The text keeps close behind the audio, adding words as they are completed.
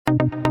Hello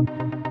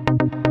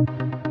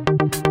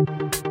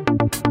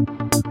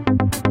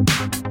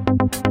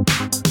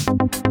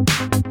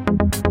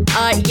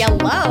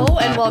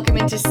and welcome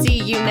into See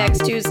You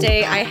Next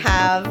Tuesday. I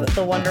have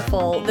the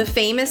wonderful, the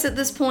famous at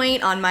this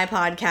point on my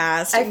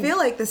podcast. I feel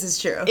like this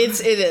is true. It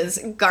is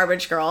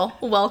Garbage Girl.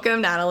 Welcome,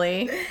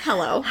 Natalie.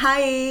 Hello.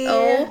 Hi.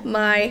 Oh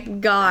my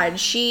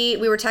God. We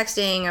were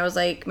texting. I was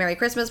like, Merry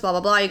Christmas, blah, blah,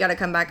 blah. You got to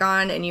come back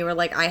on. And you were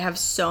like, I have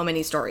so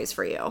many stories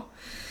for you.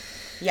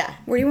 Yeah.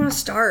 Where do you want to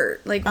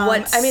start? Like,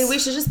 what? I mean, we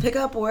should just pick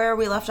up where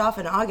we left off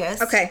in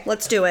August. Okay,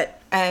 let's do it.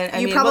 And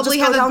you mean, probably we'll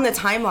just have go down the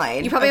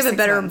timeline. You probably have a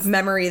better months.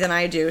 memory than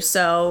I do,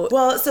 so...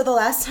 Well, so the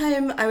last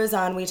time I was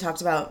on, we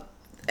talked about,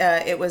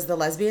 it was the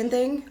lesbian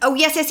thing. Oh,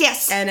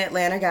 yes. And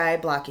Atlanta guy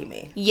blocking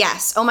me.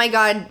 Yes. Oh my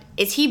God.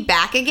 Is he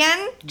back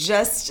again?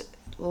 Just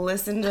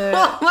listen to...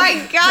 Oh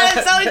my God,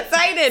 I'm so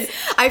excited.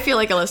 I feel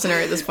like a listener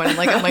at this point. I'm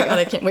like, oh my God,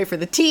 I can't wait for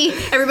the tea.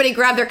 Everybody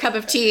grab their cup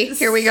of tea.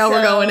 Here we go,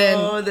 we're going in.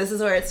 So this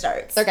is where it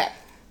starts. Okay.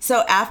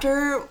 So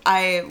after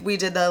we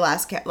did the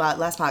last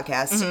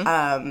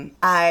podcast,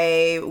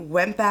 I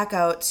went back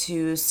out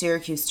to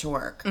Syracuse to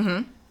work,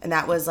 and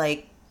that was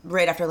like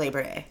right after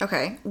Labor Day.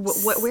 Okay,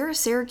 where is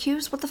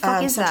Syracuse? What the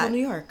fuck is Central that?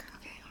 New York.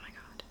 Okay, oh my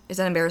God, is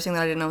that embarrassing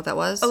that I didn't know what that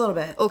was? A little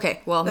bit.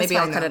 Okay, well That's maybe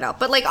I'll fine, cut though. it out,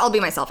 but like I'll be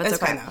myself. It's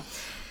okay. Fine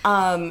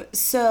though.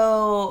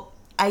 So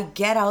I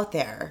get out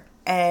there.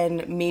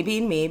 And me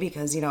being me,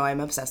 because, you know, I'm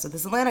obsessed with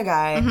this Atlanta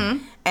guy.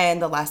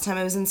 And the last time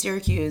I was in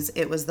Syracuse,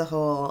 it was the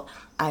whole,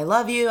 I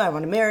love you, I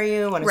want to marry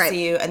you, I want to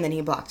see you. And then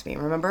he blocked me,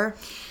 remember?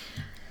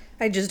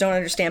 I just don't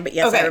understand, but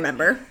yes, okay. I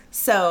remember.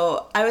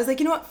 So I was like,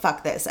 you know what?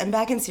 Fuck this. I'm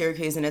back in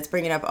Syracuse and it's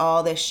bringing up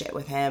all this shit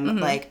with him.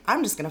 Like,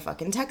 I'm just going to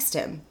fucking text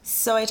him.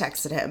 So I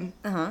texted him.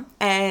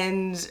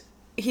 And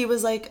he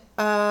was like,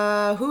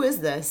 who is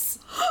this?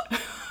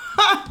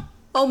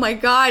 Oh my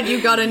God,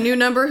 you got a new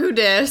number, who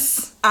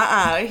dis?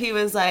 He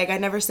was like, I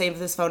never saved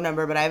this phone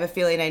number, but I have a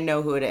feeling I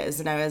know who it is.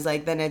 And I was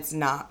like, then it's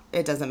not,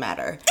 it doesn't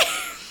matter.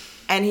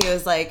 And he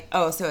was like,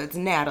 oh, so it's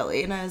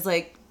Natalie. And I was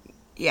like,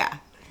 yeah.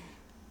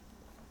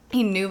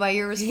 He knew by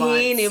your response.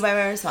 He knew by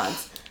my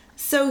response.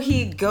 So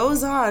he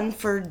goes on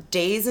for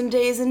days and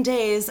days and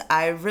days.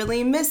 I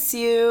really miss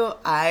you.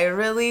 I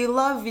really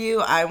love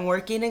you. I'm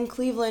working in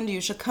Cleveland. You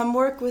should come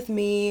work with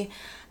me.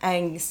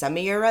 And send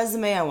me your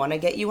resume. I want to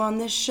get you on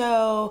this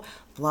show.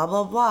 Blah,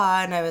 blah,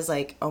 blah. And I was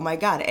like, oh my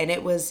God. And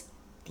it was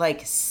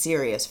like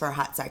serious for a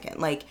hot second.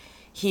 Like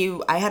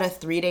I had a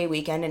 3-day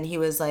weekend and he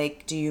was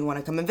like, do you want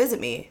to come and visit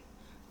me?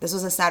 This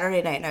was a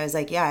Saturday night. And I was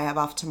like, yeah, I have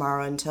off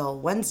tomorrow until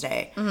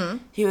Wednesday.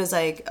 He was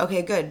like,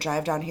 okay, good.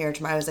 Drive down here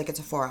tomorrow. I was like, it's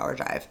a 4-hour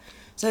drive.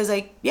 So I was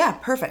like, yeah,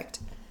 perfect.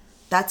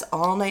 That's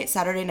all night,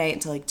 Saturday night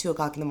until like 2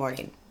 o'clock in the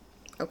morning.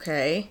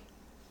 Okay.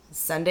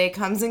 Sunday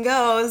comes and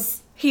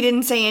goes. He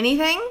didn't say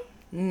anything?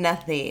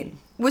 Nothing.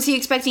 Was he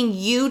expecting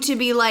you to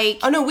be like...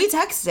 Oh, no, we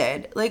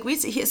texted. Like,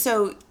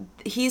 so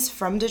he's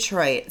from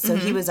Detroit, so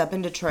he was up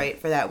in Detroit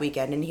for that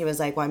weekend, and he was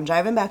like, well, I'm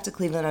driving back to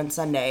Cleveland on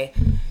Sunday.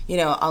 You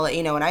know, I'll let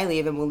you know when I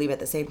leave, and we'll leave at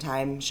the same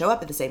time, show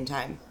up at the same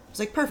time. I was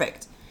like,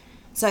 perfect.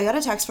 So I got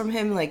a text from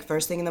him, like,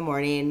 first thing in the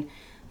morning,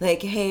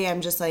 like, hey,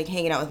 I'm just, like,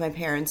 hanging out with my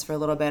parents for a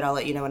little bit. I'll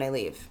let you know when I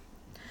leave.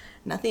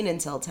 Nothing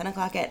until 10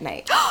 o'clock at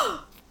night.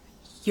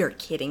 You're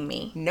kidding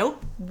me.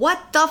 Nope.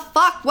 What the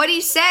fuck? What'd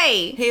he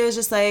say? He was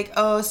just like,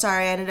 oh,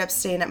 sorry, I ended up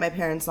staying at my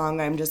parents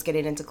longer. I'm just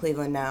getting into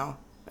Cleveland now.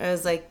 I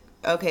was like,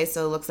 okay,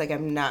 so it looks like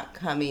I'm not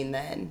coming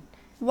then.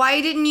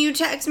 Why didn't you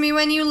text me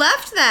when you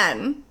left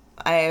then?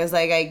 I was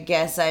like, I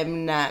guess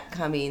I'm not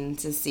coming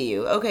to see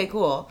you. Okay,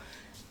 cool.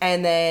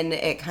 And then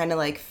it kind of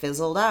like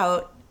fizzled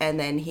out, and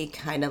then he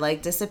kind of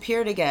like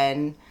disappeared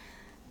again.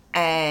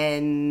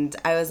 And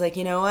I was like,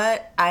 you know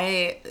what?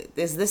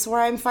 Is this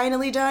where I'm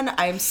finally done?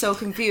 I'm so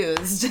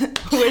confused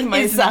with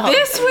myself. Is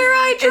this where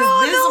I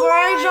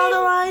draw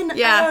the line?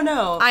 Yeah. I don't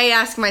know. I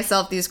ask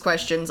myself these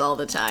questions all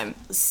the time.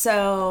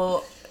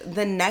 So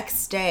the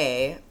next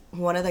day,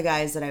 one of the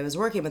guys that I was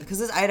working with,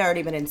 because I'd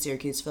already been in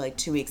Syracuse for like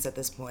 2 weeks at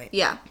this point.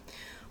 Yeah.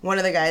 One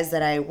of the guys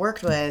that I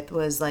worked with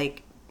was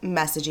like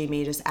messaging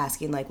me, just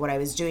asking like what I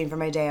was doing for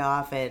my day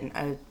off, and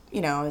I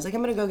was like,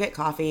 I'm gonna go get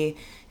coffee.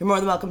 You're more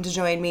than welcome to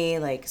join me,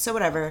 like, so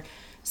whatever.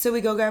 So we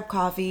go grab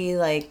coffee,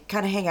 like,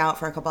 kind of hang out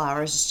for a couple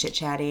hours, just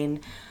chit-chatting.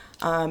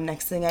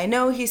 Next thing I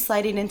know, he's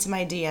sliding into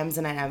my DMs,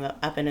 and I'm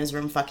up in his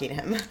room fucking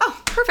him.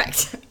 Oh,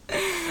 perfect.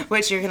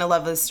 Which you're gonna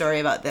love the story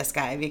about this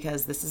guy,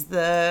 because this is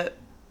the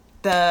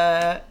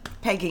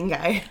pegging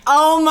guy.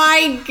 Oh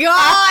my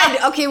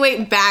God. Okay,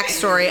 wait,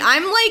 backstory.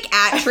 I'm like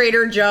at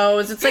Trader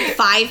Joe's. It's like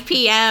 5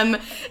 p.m.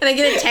 and I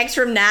get a text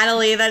from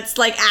Natalie that's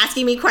like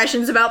asking me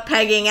questions about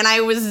pegging, and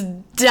I was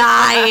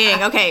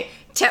dying. Okay,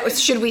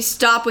 should we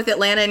stop with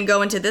Atlanta and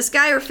go into this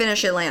guy, or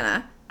finish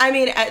Atlanta? I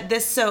mean,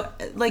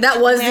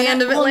 that was the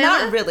end of Atlanta?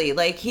 Well, not really.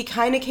 Like, he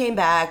kind of came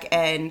back,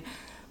 and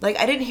like,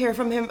 I didn't hear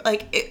from him.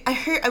 Like,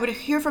 I would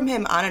hear from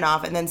him on and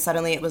off, and then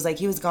suddenly it was like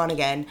he was gone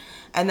again.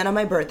 And then on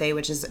my birthday,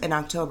 which is in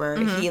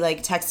October, he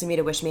like texted me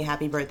to wish me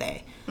happy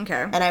birthday.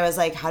 Okay. And I was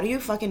like, how do you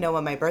fucking know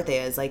what my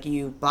birthday is? Like,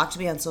 you blocked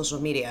me on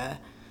social media.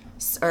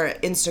 or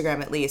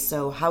Instagram at least.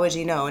 So how would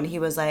you know? And he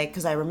was like,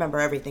 because I remember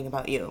everything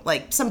about you.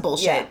 Like, some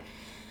bullshit. Yeah.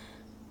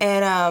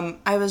 And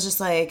I was just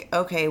like,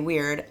 okay,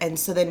 weird. And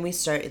so then we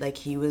started, like,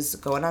 he was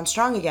going on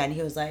strong again.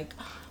 He was like,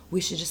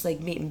 we should just,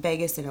 like, meet in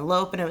Vegas and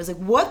elope. And I was like,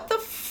 what the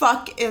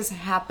fuck is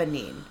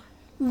happening?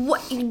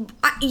 What?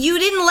 You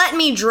didn't let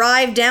me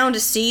drive down to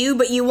see you,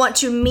 but you want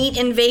to meet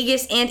in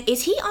Vegas, and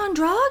is he on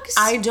drugs?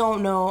 I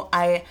don't know.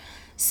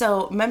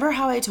 So remember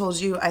how I told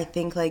you I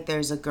think like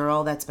there's a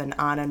girl that's been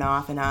on and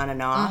off and on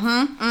and off?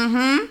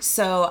 Mm-hmm.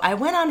 So I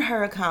went on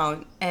her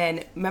account,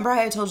 and remember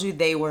how I told you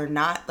they were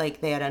not,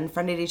 like, they had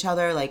unfriended each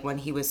other, like, when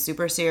he was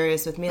super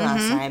serious with me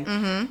last time?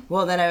 Mm-hmm.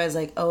 Well, then I was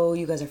like, oh,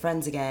 you guys are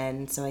friends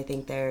again, so I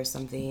think there's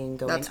something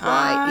going on. That's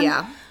right,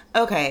 yeah.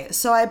 Okay,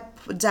 so I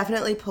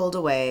definitely pulled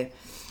away,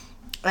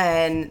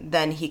 and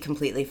then he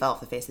completely fell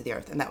off the face of the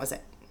earth, and that was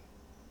it.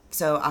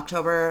 So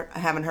October, I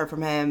haven't heard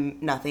from him,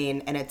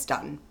 nothing, and it's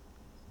done.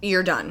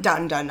 You're done.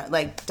 Done.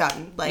 Like,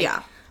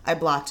 yeah. I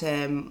blocked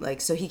him, like,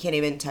 so he can't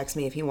even text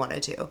me if he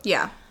wanted to.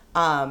 Yeah.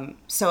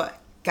 So,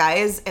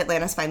 guys,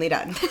 Atlanta's finally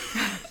done.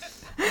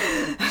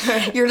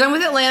 You're done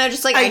with Atlanta,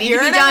 just like, I need to be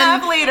done. A year and a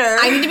half later.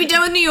 I need to be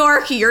done with New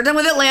York. You're done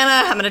with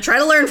Atlanta. I'm going to try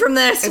to learn from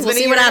this. We'll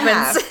see what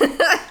happens.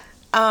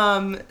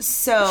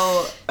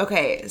 So,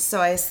 okay,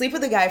 so I sleep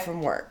with a guy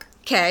from work.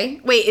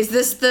 Okay. Wait, is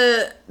this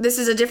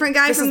is a different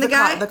guy from the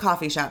guy? The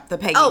coffee shop, the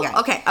Peggy guy.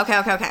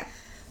 Okay.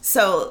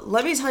 So,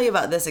 let me tell you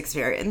about this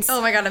experience.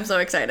 Oh my god, I'm so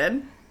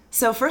excited.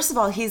 So, first of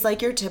all, he's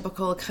like your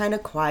typical kind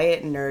of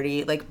quiet,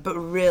 nerdy, like, but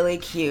really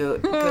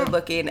cute, good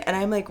looking. And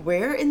I'm like,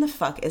 where in the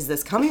fuck is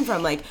this coming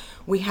from? Like,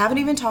 we haven't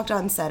even talked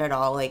on set at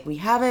all. Like, we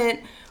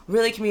haven't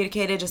really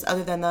communicated just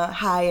other than the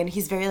hi, and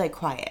he's very, like,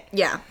 quiet.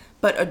 Yeah.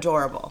 But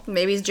adorable.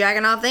 Maybe he's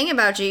jacking off thinking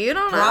about you. You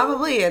don't know.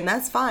 Probably, and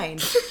that's fine.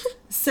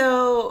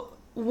 So,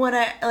 when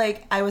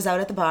I was out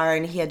at the bar,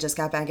 and he had just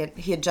gotten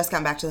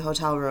back to the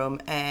hotel room,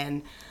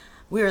 and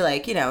we were,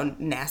 like, you know,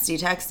 nasty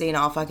texting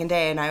all fucking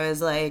day, and I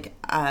was like,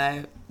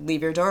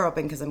 leave your door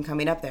open because I'm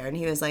coming up there. And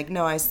he was like,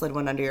 no, I slid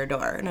one under your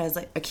door. And I was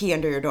like, a key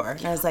under your door.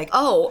 And I was like,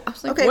 oh. I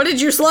was like, okay. What did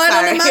you slide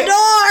under my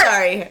door?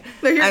 Sorry.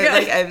 No,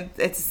 you're good.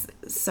 It's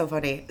so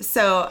funny.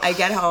 So I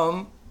get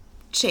home,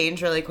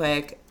 change really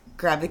quick,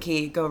 grab the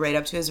key, go right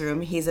up to his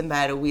room. He's in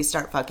bed. We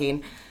start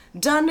fucking.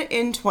 Done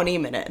in 20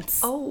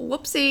 minutes. Oh,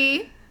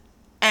 whoopsie.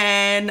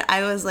 And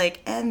I was like,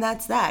 and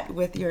that's that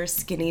with your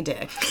skinny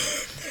dick.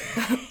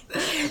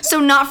 So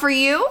not for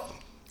you?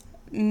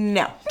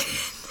 No.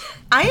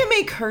 I am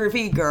a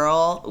curvy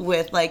girl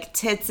with, like,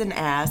 tits and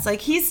ass. Like,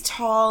 he's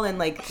tall and,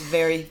 like,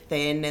 very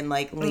thin and,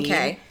 like, lean.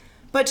 Okay.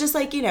 But just,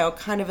 like, you know,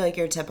 kind of like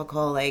your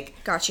typical, like...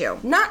 Got you.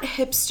 Not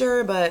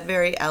hipster, but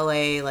very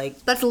LA,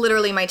 like... That's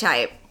literally my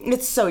type.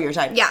 It's so your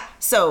type. Yeah.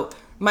 So...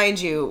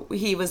 Mind you,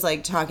 he was,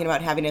 like, talking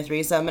about having a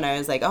threesome, and I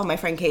was like, oh, my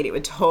friend Katie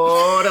would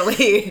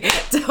totally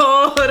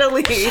call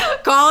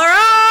her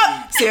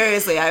up!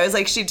 Seriously, I was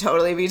like, she'd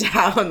totally be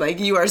down.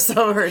 Like, you are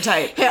so her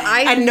type. Yeah,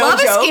 I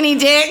love a skinny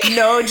dick.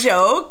 No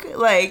joke.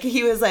 Like,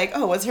 he was like,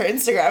 oh, what's her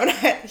Instagram?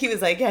 And he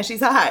was like, yeah, she's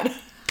hot.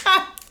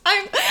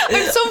 I'm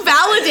so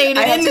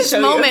validated in this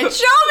moment. You.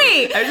 Show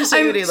me! I just show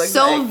you what he looks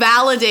so like.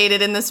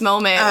 Validated in this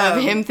moment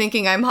of him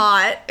thinking I'm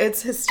hot.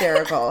 It's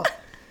hysterical.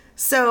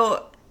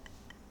 So...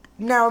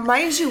 Now,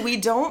 mind you, we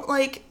don't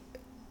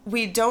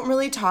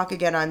really talk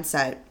again on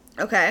set.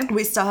 Okay.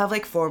 We still have,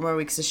 like, 4 more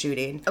weeks of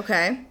shooting.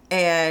 Okay.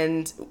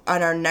 And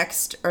on our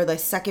the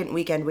second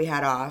weekend we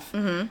had off,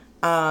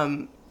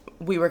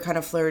 we were kind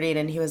of flirting,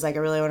 and he was like, I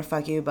really want to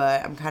fuck you,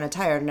 but I'm kind of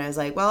tired. And I was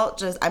like, well,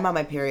 I'm on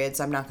my period,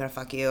 so I'm not going to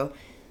fuck you.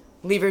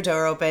 Leave your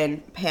door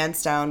open,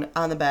 pants down,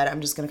 on the bed.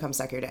 I'm just going to come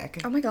suck your dick.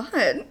 Oh, my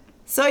God.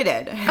 So I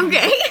did.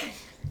 Okay.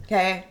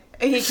 Okay.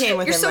 He came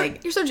with him,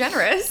 like... You're so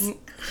generous.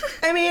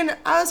 I mean,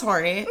 I was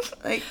horny.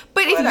 Like,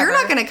 but if you're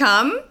not gonna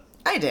come...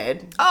 I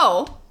did.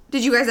 Oh.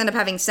 Did you guys end up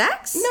having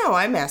sex? No,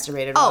 I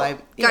masturbated. Oh,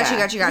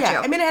 got you.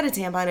 I mean, I had a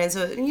tampon in,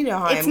 so you know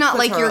how it's not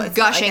like you're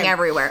gushing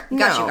everywhere.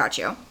 Got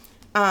you.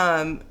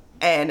 And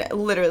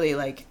literally,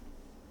 like,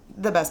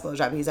 the best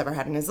blowjob he's ever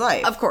had in his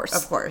life. Of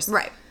course.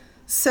 Right.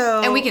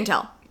 So... And we can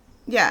tell.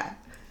 Yeah.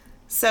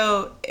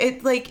 So,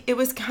 it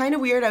was kind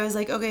of weird. I was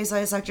like, okay, so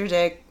I sucked your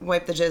dick,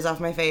 wiped the jizz off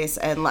my face,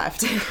 and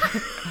left.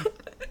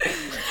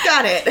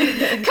 Got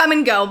it. Come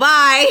and go.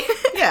 Bye.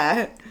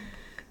 Yeah.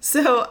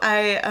 So,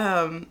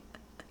 I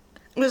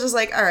was just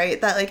like, all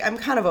right, that, like, I'm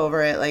kind of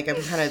over it. Like, I'm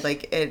kind of,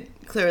 like,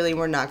 clearly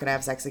we're not going to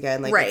have sex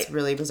again. Like, It's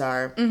really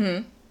bizarre.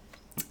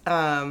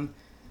 Mm-hmm.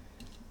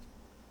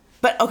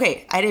 But,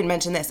 okay, I didn't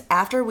mention this.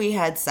 After we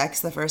had sex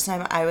the first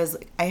time,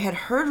 I had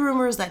heard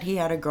rumors that he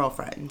had a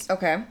girlfriend.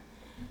 Okay.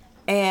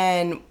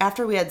 And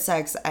after we had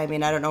sex, I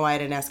mean, I don't know why I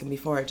didn't ask him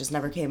before. It just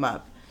never came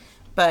up.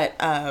 But,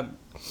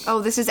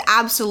 oh, this is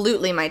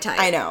absolutely my type.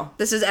 I know.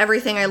 This is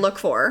everything I look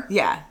for.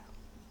 Yeah.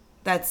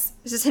 Is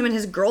this him and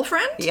his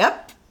girlfriend?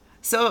 Yep.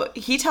 So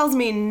he tells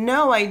me,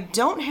 no, I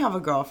don't have a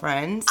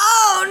girlfriend.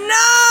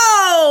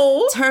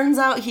 Oh, no! Turns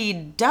out he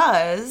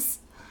does.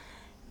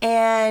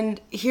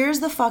 And here's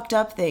the fucked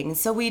up thing.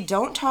 So we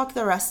don't talk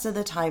the rest of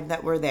the time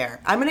that we're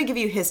there. I'm going to give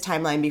you his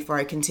timeline before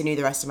I continue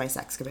the rest of my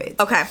sexcapades.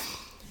 Okay.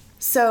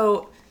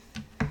 So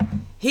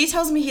He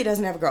tells me he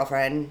doesn't have a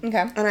girlfriend.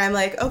 Okay. And I'm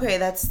like, okay,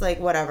 that's like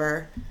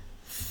whatever.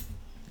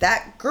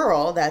 That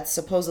girl that's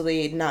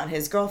supposedly not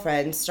his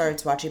girlfriend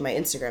starts watching my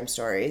Instagram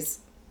stories.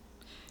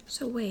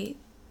 So wait,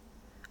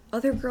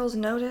 other girls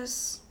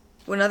notice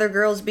when other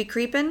girls be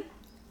creeping?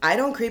 I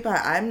don't creep on.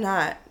 I'm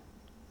not.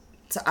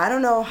 So I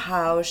don't know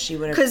how she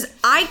would have. Because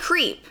I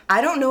creep.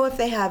 I don't know if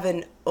they have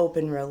an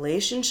open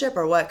relationship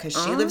or what, because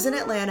she lives in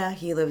Atlanta,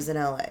 he lives in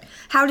LA.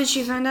 How did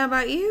she find out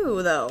about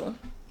you, though?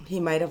 He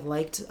might have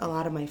liked a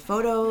lot of my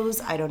photos.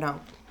 I don't know.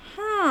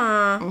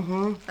 Huh.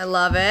 Mm-hmm. I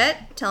love it.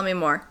 Tell me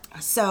more.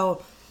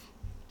 So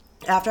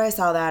after I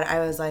saw that,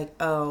 I was like,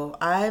 oh,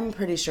 I'm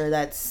pretty sure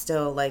that's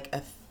still like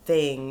a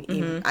thing.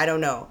 Even, I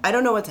don't know. I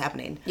don't know what's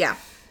happening. Yeah.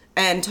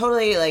 And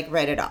totally like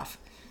write it off.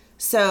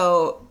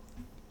 So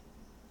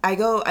I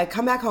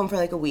come back home for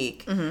like a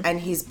week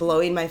and he's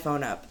blowing my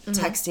phone up,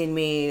 texting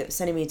me,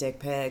 sending me dick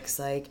pics,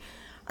 like,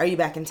 are you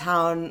back in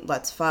town?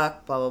 Let's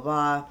fuck, blah, blah,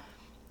 blah.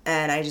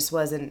 And I just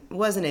wasn't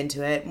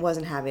into it,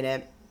 wasn't having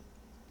it.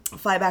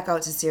 Fly back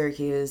out to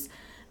Syracuse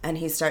and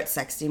he starts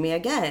sexting me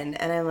again.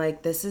 And I'm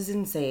like, this is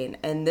insane.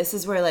 And this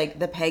is where like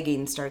the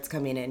pegging starts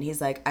coming in.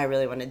 He's like, I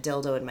really want a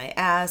dildo in my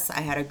ass.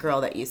 I had a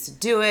girl that used to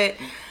do it.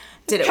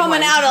 Did it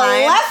coming out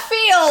time. Of left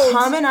field.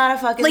 Coming out of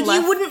fucking like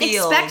left you wouldn't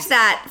field. expect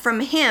that from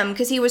him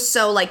because he was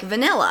so like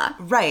vanilla.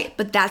 Right.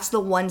 But that's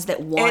the ones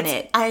that want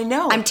it. I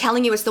know. I'm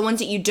telling you, it's the ones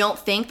that you don't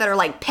think that are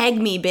like, peg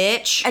me,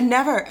 bitch. And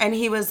never. And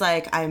he was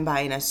like, I'm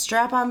buying a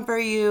strap-on for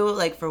you,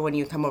 like for when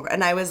you come over.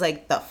 And I was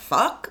like, the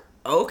fuck?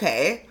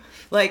 Okay.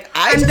 Like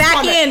I'm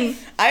back in.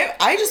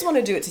 I just want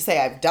to do it to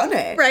say I've done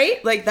it.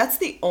 Right. Like that's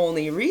the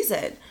only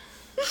reason.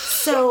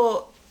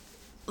 So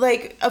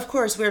like, of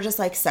course, we were just,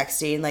 like,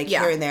 sexting, like,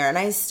 here and there. And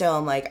I still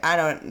am like, I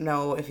don't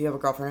know if you have a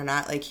girlfriend or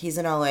not. Like, he's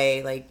in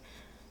LA. Like,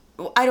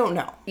 I don't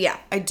know. Yeah.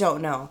 I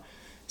don't know.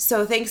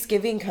 So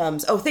Thanksgiving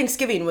comes. Oh,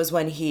 Thanksgiving was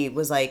when he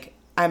was like,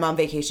 I'm on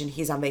vacation.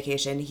 He's on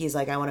vacation. He's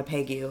like, I want to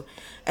peg you.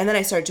 And then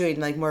I started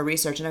doing, like, more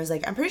research. And I was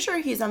like, I'm pretty sure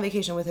he's on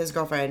vacation with his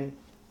girlfriend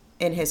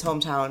in his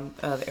hometown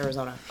of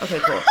Arizona. Okay,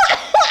 cool.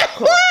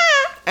 Cool.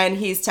 And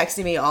he's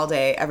texting me all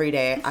day, every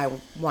day, I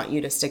want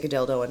you to stick a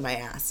dildo in my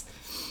ass.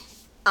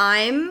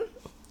 I'm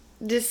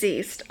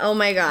deceased. Oh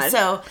my god.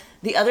 So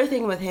the other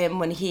thing with him,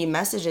 when he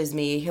messages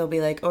me, he'll be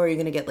like, oh, are you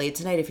gonna get laid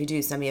tonight? If you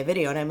do, send me a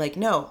video. And I'm like,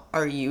 no,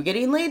 are you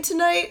getting laid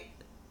tonight?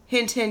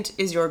 Hint, hint,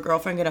 is your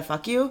girlfriend gonna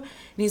fuck you? And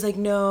he's like,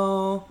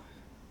 no.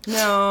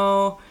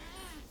 And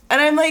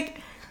I'm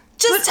like,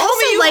 just tell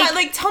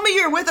me tell me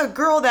you're with a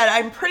girl that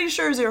I'm pretty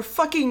sure is your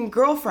fucking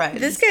girlfriend.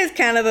 This guy's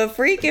kind of a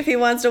freak if he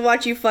wants to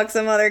watch you fuck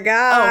some other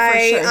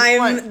guy.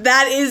 Oh, for sure.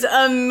 That is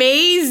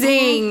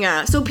amazing.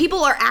 Mm-hmm. So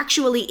people are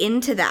actually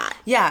into that.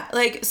 Yeah,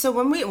 like, so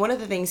one of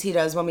the things he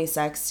does when we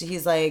sex,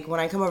 he's like, when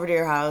I come over to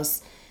your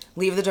house,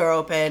 leave the door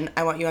open,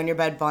 I want you on your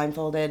bed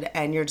blindfolded,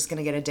 and you're just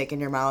gonna get a dick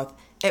in your mouth.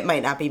 It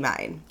might not be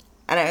mine.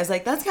 And I was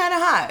like, that's kind of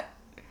hot.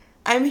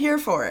 I'm here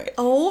for it.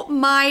 Oh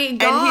my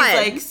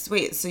god. And he's like,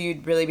 wait, so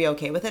you'd really be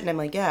okay with it? And I'm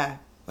like, yeah.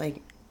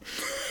 Like,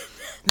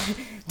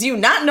 do you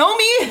not know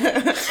me?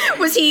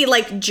 Was he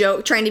like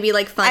trying to be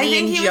like funny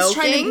and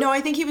joking?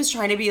 I think he was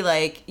trying to be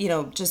like,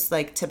 just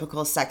like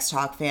typical sex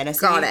talk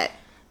fantasy. Got it.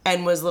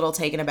 And was a little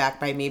taken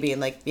aback by me being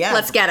like, yeah.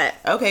 Let's get it.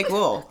 Okay,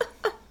 cool.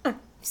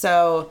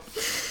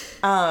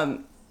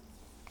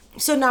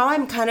 So now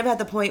I'm kind of at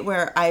the point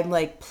where I'm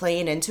like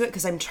playing into it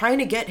because I'm trying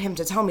to get him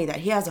to tell me that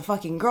he has a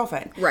fucking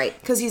girlfriend. Right.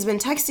 Because he's been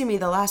texting me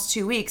the last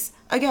 2 weeks,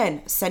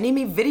 again, sending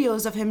me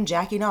videos of him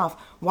jacking off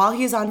while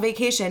he's on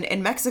vacation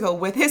in Mexico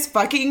with his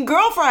fucking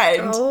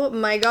girlfriend. Oh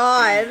my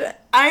god.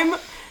 I'm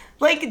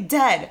like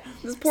dead.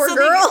 This poor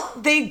girl.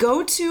 They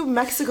go to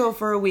Mexico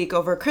for a week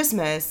over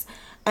Christmas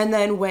and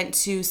then went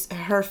to,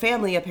 her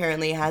family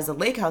apparently has a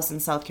lake house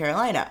in South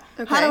Carolina.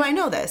 Okay. How do I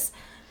know this?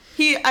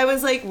 I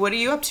was like, what are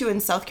you up to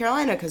in South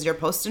Carolina? Because you're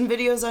posting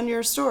videos on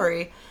your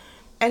story.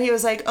 And he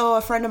was like, oh,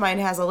 a friend of mine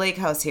has a lake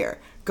house here.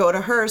 Go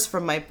to hers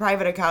from my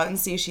private account and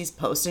see she's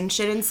posting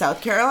shit in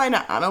South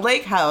Carolina on a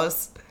lake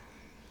house.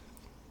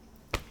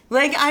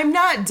 Like, I'm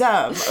not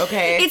dumb,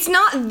 okay? It's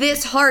not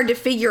this hard to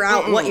figure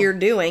out what you're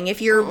doing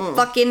if you're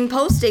fucking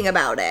posting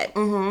about it.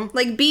 Mm-hmm.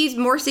 Like, be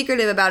more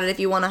secretive about it if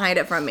you want to hide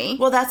it from me.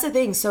 Well, that's the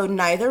thing. So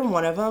neither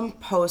one of them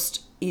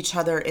post each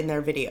other in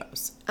their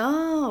videos.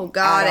 Oh,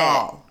 got it.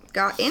 All.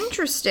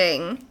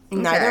 Interesting.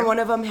 Neither Okay. one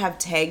of them have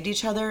tagged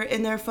each other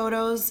in their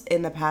photos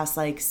in the past,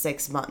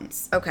 6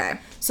 months. Okay.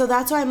 So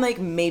that's why I'm like,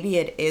 maybe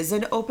it is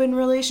an open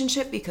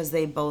relationship because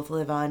they both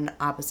live on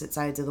opposite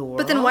sides of the world.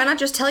 But then why not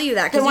just tell you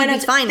that? Because you'd be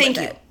fine with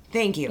it.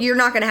 Thank you. You're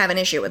not going to have an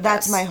issue with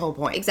That's this. my whole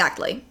point.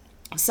 Exactly.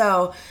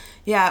 So,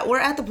 yeah,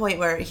 we're at the point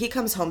where he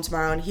comes home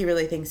tomorrow and he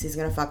really thinks he's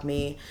going to fuck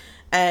me.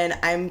 And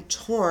I'm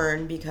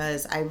torn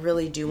because I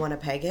really do want to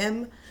peg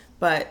him.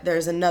 But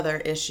there's another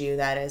issue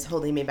that is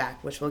holding me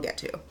back, which we'll get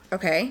to.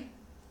 Okay.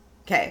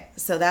 Okay,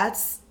 so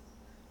that's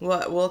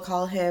what we'll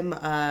call him.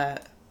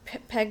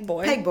 Peg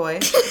boy. Peg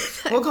boy.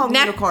 We'll call him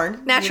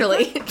Unicorn.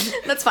 Naturally.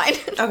 Unicorn. That's fine.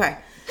 Okay.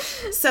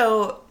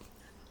 So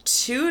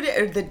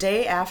the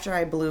day after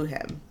I blew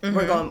him,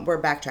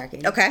 we're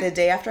backtracking. Okay. The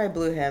day after I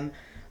blew him,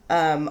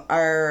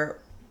 our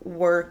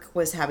work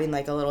was having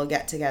like a little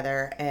get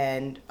together,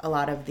 and a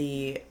lot of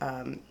the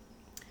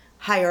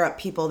higher up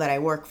people that I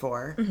work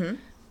for,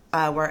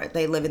 where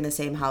they live in the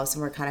same house,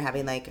 and we're kind of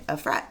having like a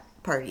frat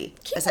party,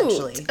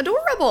 essentially.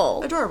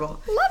 Adorable.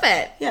 Love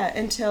it. Yeah,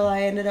 until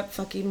I ended up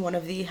fucking one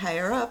of the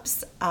higher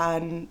ups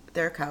on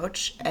their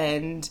couch,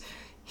 and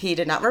he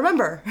did not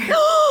remember.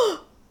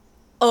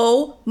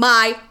 Oh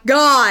my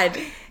God.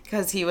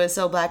 Because he was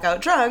so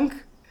blackout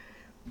drunk,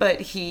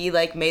 but he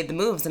like made the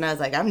moves, and I was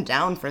like, I'm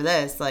down for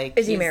this. Like,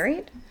 is he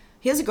married?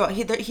 He has a girl.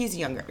 He's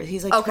younger.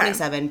 He's like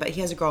 27, but he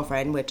has a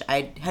girlfriend, which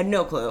I had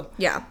no clue.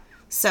 Yeah.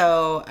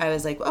 So I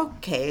was like,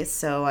 okay.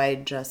 So I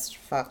just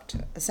fucked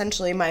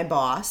essentially my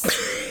boss.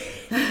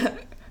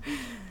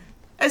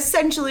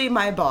 Essentially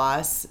my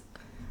boss.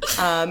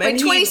 My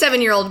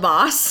 27-year-old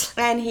boss.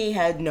 And he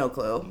had no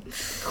clue.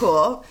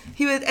 Cool.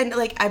 He was, and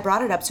like I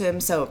brought it up to him.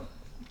 So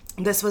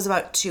this was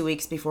about 2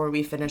 weeks before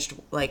we finished,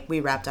 like we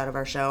wrapped out of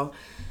our show.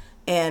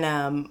 And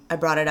I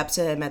brought it up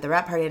to him at the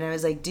rap party, and I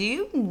was like, do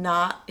you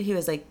not? He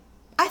was like,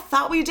 I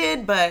thought we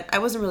did, but I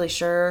wasn't really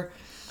sure.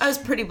 I was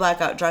pretty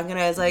blackout drunk, and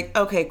I was like,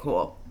 okay,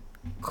 cool.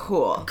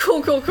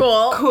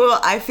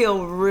 I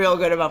feel real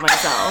good about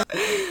myself.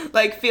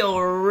 Like, feel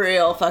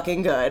real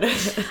fucking good.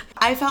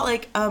 I felt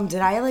like,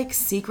 did I, like,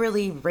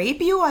 secretly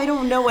rape you? I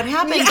don't know what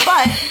happened, yeah.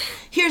 But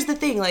here's the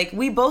thing. Like,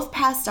 we both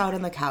passed out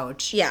on the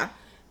couch. Yeah.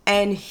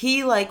 And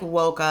he, like,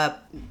 woke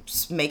up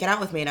making out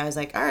with me, and I was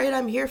like, all right,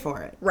 I'm here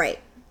for it. Right.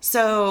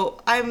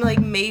 So, I'm like,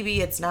 maybe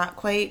it's not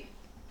quite...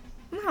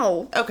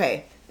 No.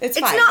 Okay. It's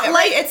fine. Not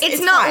like right?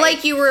 it's not fine.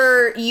 Like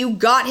you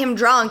got him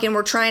drunk and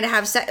were trying to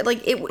have sex.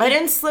 Like I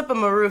didn't slip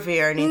him a roofie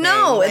or anything.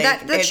 No, like,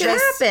 that shit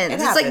happens.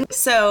 It's like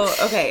so.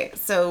 Okay,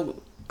 so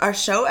our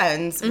show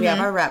ends. We have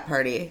our rap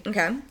party.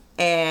 Okay.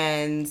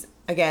 And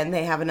again,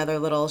 they have another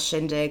little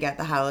shindig at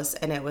the house,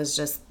 and it was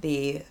just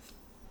the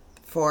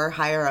 4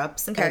 higher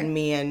ups and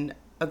me and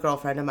a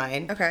girlfriend of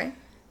mine. Okay.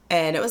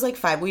 And it was like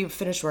 5. We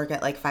finished work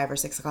at like 5 or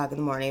 6 o'clock in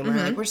the morning.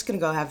 We're like, we're just gonna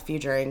go have a few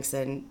drinks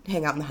and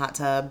hang out in the hot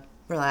tub,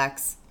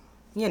 relax.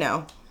 You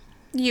know.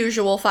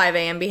 Usual 5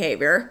 a.m.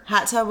 behavior.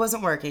 Hot tub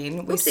wasn't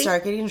working. We Oopsie.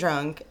 started getting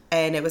drunk,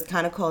 and it was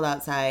kind of cold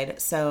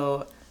outside.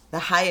 So the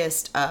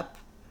highest up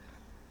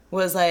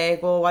was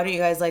like, well, why don't you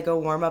guys, like, go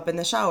warm up in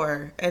the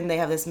shower? And they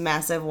have this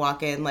massive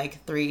walk-in,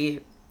 like,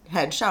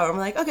 3-head shower. And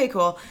we're like, okay,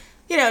 cool.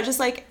 You know, just,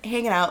 like,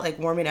 hanging out, like,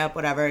 warming up,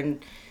 whatever,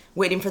 and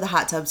waiting for the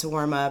hot tub to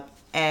warm up.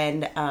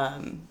 And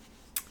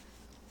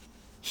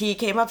he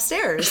came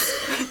upstairs.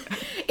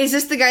 Is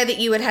this the guy that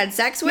you had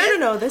sex with?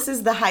 No. This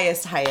is the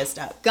highest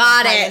up.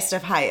 Got it. Highest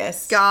of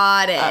highest.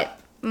 Got it.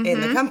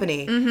 In the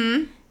company.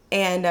 Mm-hmm.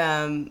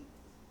 And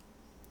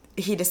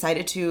he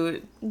decided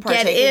to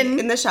partake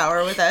in the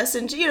shower with us,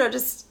 and you know,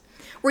 just.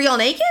 Were y'all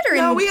naked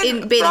or we had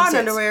in bathing suits?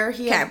 Underwear.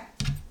 He had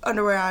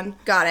underwear on.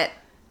 Got it.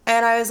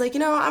 And I was like, you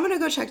know, I'm gonna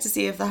go check to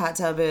see if the hot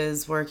tub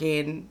is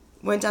working.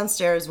 Went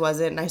downstairs,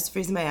 wasn't, and I was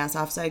freezing my ass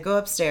off. So I go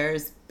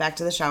upstairs, back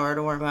to the shower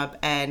to warm up,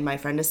 and my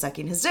friend is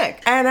sucking his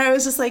dick. And I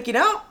was just like, you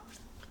know.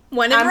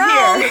 When in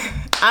Rome.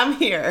 I'm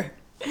here.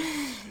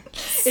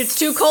 It's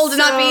too cold to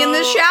not be in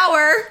the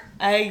shower.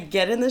 I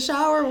get in the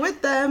shower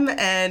with them,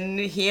 and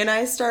he and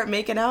I start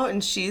making out,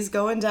 and she's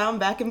going down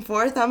back and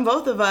forth on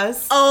both of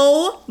us.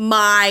 Oh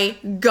my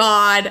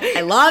God.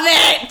 I love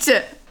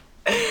it.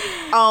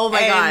 Oh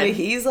my God. And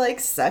he's like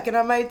sucking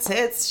on my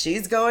tits.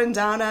 She's going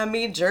down on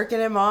me, jerking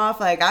him off.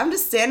 Like, I'm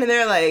just standing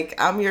there like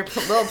I'm your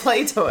little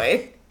play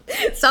toy.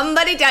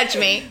 Somebody touch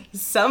me.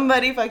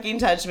 Somebody fucking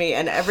touch me,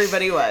 and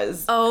everybody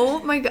was. Oh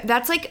my God.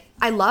 That's like,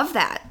 I love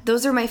that.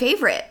 Those are my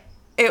favorite.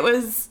 It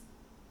was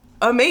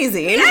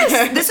amazing.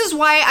 Yes. This is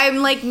why I'm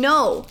like,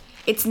 no.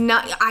 It's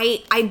not,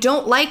 I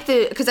don't like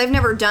because I've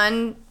never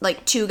done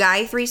like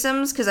 2-guy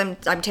threesomes because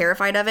I'm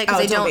terrified of it.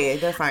 Because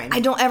they're fine.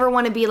 I don't ever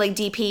want to be like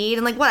DP'd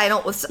and like what? I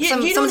don't,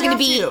 someone's going to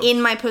be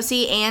in my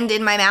pussy and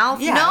in my mouth?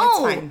 Yeah,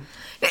 no.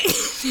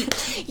 it's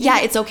fine. Yeah,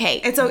 it's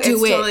okay. It's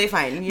totally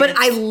fine. But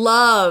I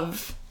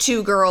love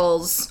 2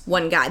 girls,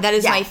 1 guy. That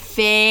is my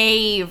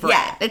favorite.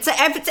 Yeah. It's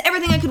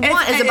everything I could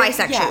want as a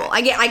bisexual.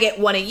 Yeah. I get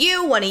one of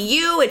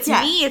you. It's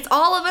me, it's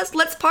all of us.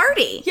 Let's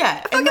party.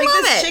 Yeah. I fucking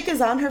love this chick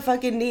is on her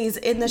fucking knees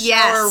in the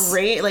shower,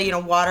 like, you know,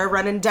 water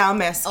running down,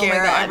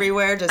 mascara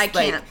everywhere. Just I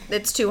can't.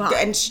 It's too hot.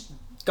 And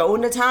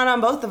going to town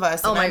on both of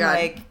us. Oh my God.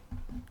 Like,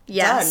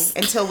 yes.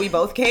 Done. Until we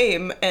both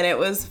came, and it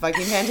was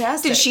fucking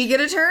fantastic. Did she get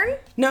a turn?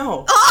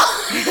 No.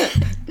 Oh!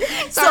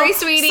 Sorry,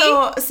 sweetie.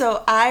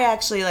 So I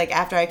actually, like,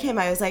 after I came,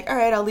 I was like, all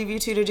right, I'll leave you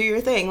 2 to do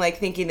your thing, like,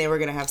 thinking they were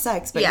going to have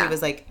sex. But he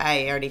was like,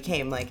 I already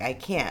came. Like, I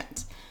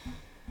can't.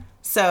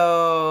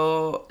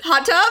 So.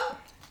 Hot tub?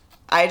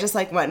 I just,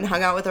 like, went and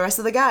hung out with the rest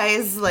of the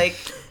guys. Like,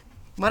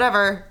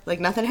 whatever. Like,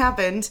 nothing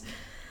happened.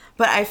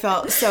 But I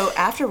felt, so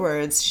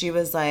afterwards, she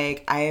was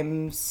like, I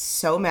am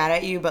so mad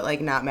at you, but,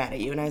 like, not mad at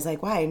you. And I was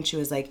like, why? And she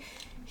was like,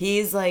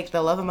 he's, like,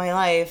 the love of my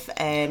life,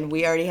 and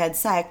we already had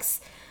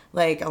sex,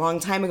 like, a long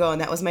time ago,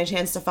 and that was my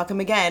chance to fuck him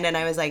again. And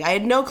I was like, I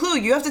had no clue.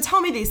 You have to tell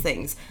me these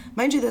things.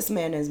 Mind you, this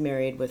man is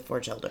married with 4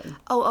 children.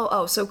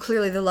 Oh, so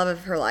clearly the love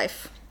of her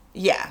life.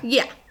 Yeah.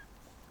 Yeah.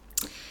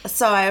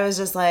 So I was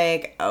just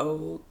like,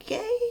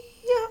 okay.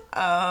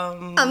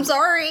 I'm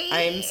sorry.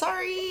 I'm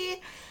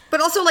sorry.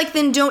 But also, like,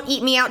 then don't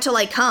eat me out till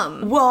I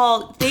come.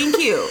 Well, thank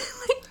you.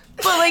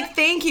 But, like,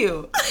 thank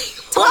you.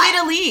 Tell me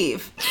to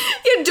leave.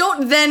 You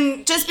don't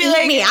then Just be eat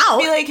like, me out.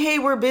 Be like, hey,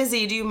 we're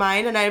busy. Do you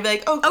mind? And I'd be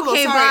like, oh, cool,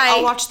 Okay, sorry. bye.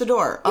 I'll watch the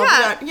door.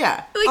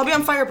 I'll be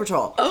on fire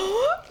patrol.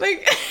 Oh,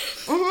 like,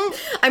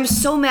 I'm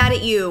so mad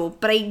at you,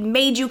 but I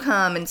made you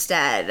come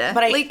instead.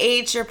 But I like,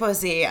 ate your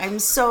pussy. I'm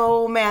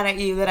so mad at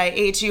you that I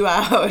ate you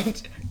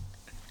out.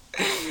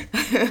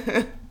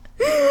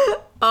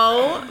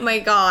 oh my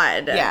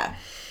God. Yeah.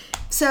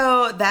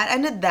 So that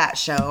ended that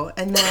show,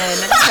 and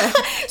then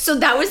So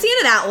that was the end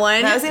of that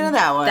one. that was the end of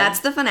that one.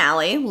 That's the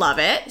finale. Love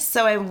it.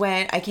 So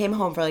I came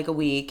home for like a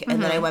week,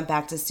 and then I went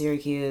back to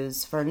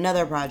Syracuse for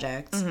another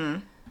project.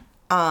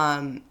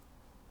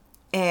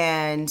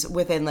 And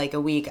within like a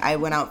week, I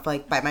went out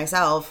like by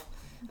myself,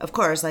 of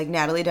course, like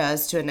Natalie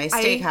does, to a nice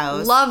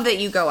steakhouse. I love that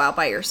you go out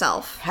by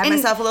yourself. Had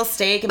myself a little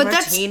steak and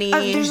martini.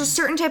 There's a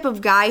certain type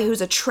of guy who's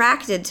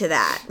attracted to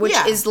that, which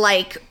is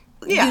like,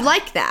 you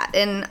like that.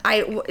 And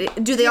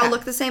do they all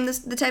look the same,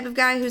 the type of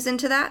guy who's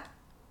into that?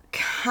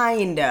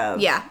 Kind of.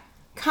 Yeah.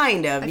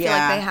 Kind of, I feel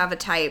like they have a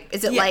type.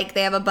 Is it like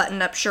they have a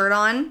button-up shirt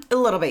on? A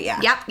little bit,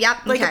 yeah. Yep.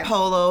 Like okay. a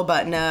polo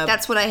button-up.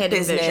 That's what I had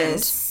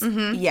business.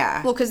 envisioned.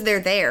 Yeah. Well, because they're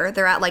there.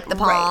 They're at like the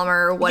Palm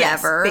or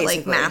whatever, yes,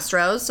 like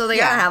Mastro's. So they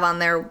gotta have on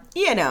their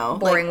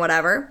boring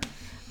whatever.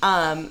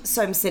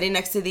 So I'm sitting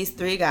next to these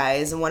three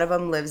guys, and one of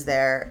them lives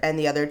there, and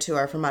the other two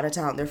are from out of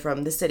town. They're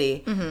from the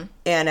city.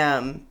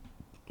 And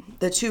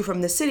the two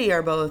from the city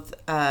are both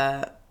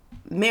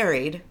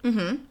married.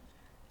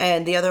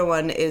 And the other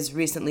one is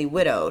recently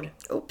widowed.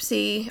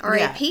 Oopsie.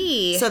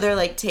 R.I.P. Yeah. So they're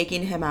like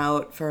taking him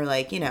out for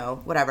like,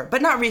 whatever.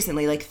 But not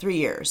recently, like 3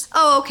 years.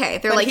 Oh, okay.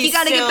 They're like, you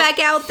gotta get back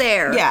out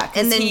there. Yeah.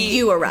 And then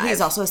you arrive. He's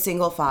also a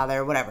single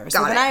father, whatever.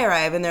 So then I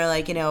arrive and they're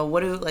like,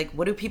 what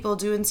do people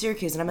do in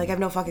Syracuse? And I'm like, I have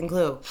no fucking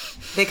clue.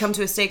 They come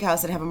to a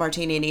steakhouse and have a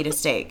martini and eat a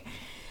steak.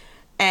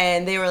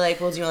 And they were like,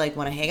 well, do you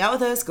want to hang out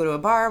with us? Go to a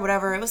bar,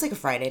 whatever. It was like a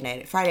Friday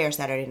or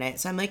Saturday night.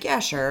 So I'm like, yeah,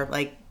 sure.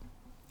 Like,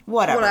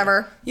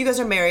 whatever. You guys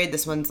are married.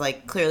 This one's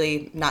like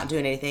clearly not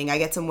doing anything. I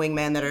get some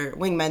wingmen that are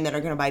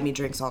going to buy me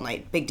drinks all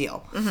night. Big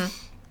deal.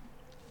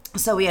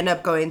 So we end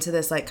up going to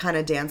this like kind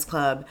of dance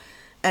club,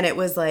 and it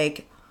was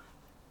like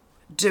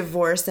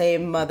divorcee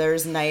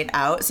mother's night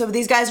out. So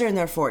these guys are in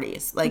their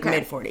 40s, like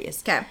mid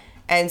 40s. Okay.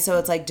 And so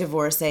it's like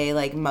divorcee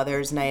like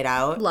mother's night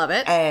out. Love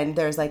it. And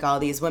there's like all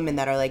these women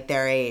that are like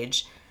their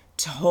age,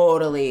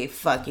 totally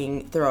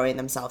fucking throwing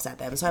themselves at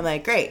them. So I'm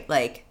like, great,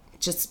 like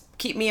just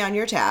keep me on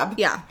your tab.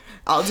 Yeah.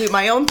 I'll do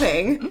my own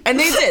thing. And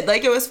they did.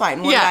 Like, it was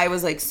fine. Guy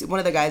was like, one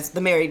of the guys,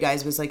 the married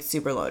guys, was like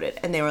super loaded.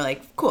 And they were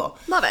like, cool.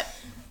 Love it.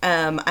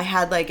 I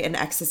had like an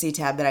ecstasy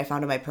tab that I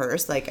found in my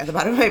purse, like at the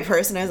bottom of my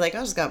purse. And I was like,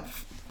 I'm just going to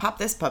pop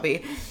this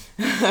puppy.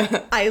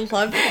 I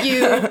love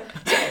you. And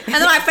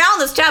then I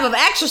found this tab of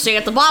ecstasy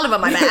at the bottom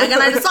of my bag.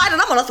 And I decided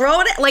I'm going to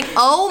throw it in. Like,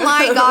 oh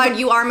my God,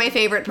 you are my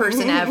favorite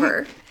person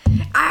ever.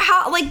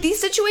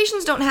 These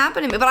situations don't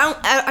happen to me, but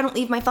I don't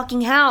leave my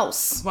fucking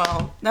house.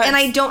 Well, and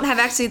I don't have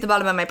ecstasy at the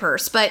bottom of my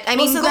purse. But I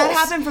mean, that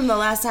happened from the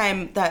last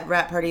time that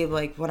rap party,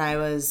 like when I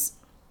was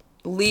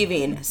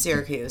leaving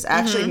Syracuse. I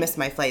actually missed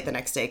my flight the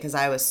next day because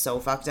I was so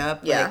fucked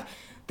up. Yeah. Like,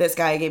 this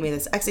guy gave me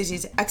this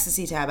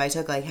ecstasy tab. I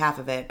took like half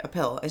of it, a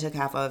pill. I took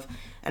half of,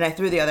 and I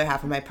threw the other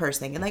half in my purse,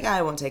 thinking like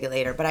I won't take it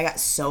later. But I got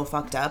so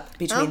fucked up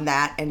between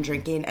that and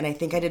drinking, and I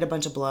think I did a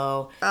bunch of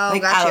blow. Oh,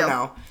 like got I you. don't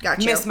know. Got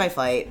you. Missed my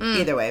flight.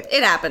 Either way,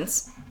 it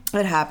happens.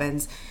 It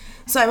happens.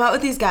 So I'm out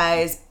with these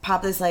guys.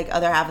 Pop this like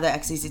other half of the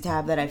ecstasy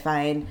tab that I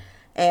find,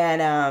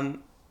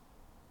 and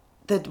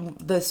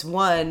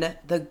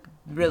the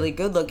really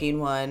good looking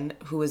one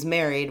who was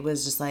married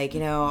was just like, I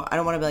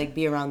don't want to like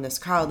be around this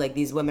crowd. Like,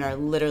 these women are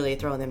literally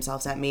throwing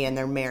themselves at me, and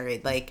they're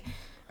married. Like,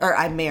 or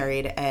I'm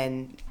married,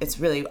 and it's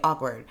really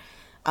awkward.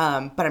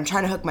 But I'm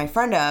trying to hook my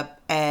friend up,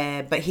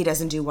 but he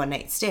doesn't do one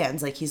night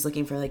stands. Like, he's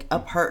looking for like a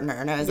partner,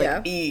 and I was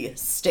like,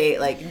 stay,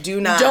 like,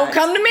 don't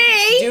come to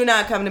me. Do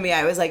not come to me.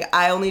 I was like,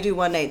 I only do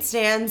one night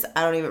stands.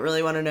 I don't even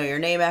really want to know your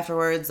name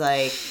afterwards.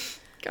 Like,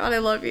 God, I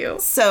love you.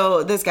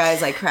 So this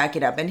guy's like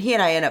cracking up, and he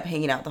and I end up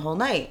hanging out the whole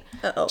night.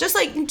 Uh-oh.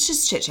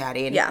 Just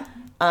chit-chatting. Yeah.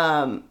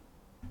 And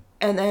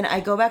then I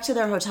go back to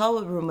their hotel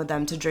room with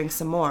them to drink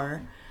some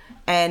more.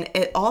 And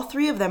all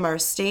three of them are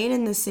staying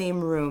in the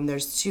same room.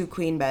 There's 2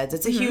 queen beds.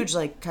 It's a huge,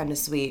 like, kind of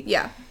suite.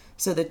 Yeah.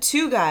 So the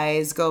 2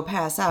 guys go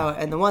pass out,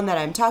 and the one that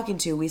I'm talking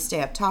to, we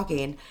stay up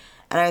talking.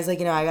 And I was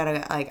like,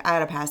 I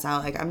gotta pass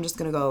out. Like, I'm just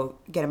gonna go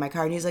get in my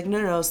car. And he's like,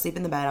 no, sleep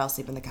in the bed. I'll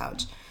sleep in the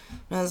couch.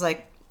 And I was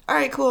like, all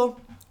right, cool.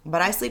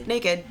 But I sleep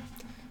naked,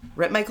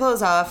 rip my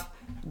clothes off,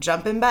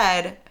 jump in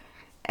bed,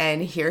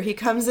 and here he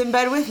comes in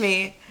bed with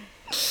me.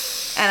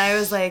 And I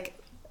was like,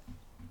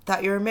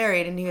 thought you were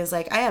married. And he was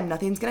like, I am.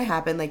 Nothing's going to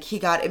happen. Like, he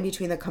got in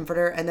between the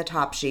comforter and the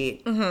top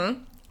sheet.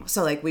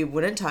 So, like, we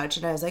wouldn't touch.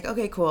 And I was like,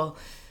 okay, cool.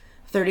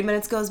 30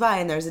 minutes goes by,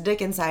 and there's a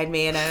dick inside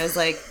me. And I was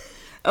like,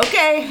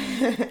 okay.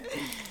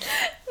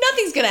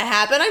 Nothing's going to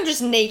happen. I'm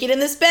just naked in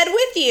this bed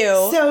with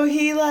you. So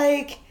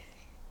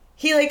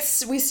he like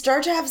we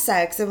start to have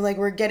sex and like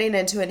we're getting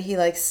into it and he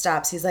like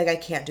stops. He's like, I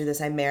can't do this.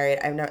 I'm married.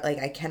 I'm not like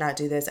I cannot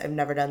do this. I've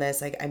never done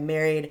this. Like I'm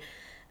married.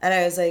 And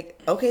I was like,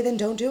 okay, then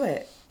don't do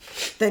it.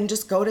 Then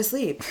just go to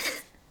sleep.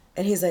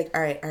 And he's like,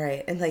 all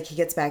right. And like he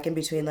gets back in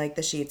between like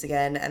the sheets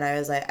again. And I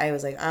was like,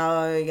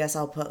 oh, I guess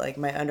I'll put like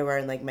my underwear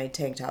and like my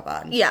tank top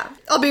on. Yeah.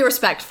 I'll be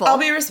respectful. About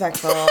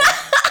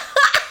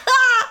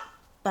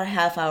a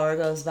half hour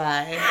goes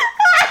by.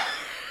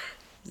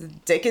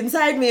 Dick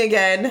inside me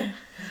again.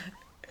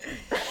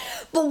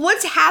 But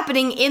what's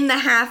happening in the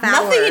half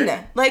hour?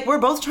 Nothing. Like, we're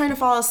both trying to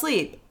fall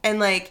asleep. And,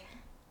 like,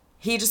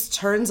 he just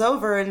turns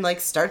over and, like,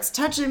 starts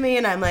touching me.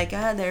 And I'm like,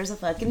 God, there's a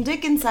fucking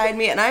dick inside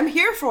me. And I'm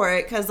here for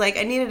it because, like,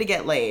 I needed to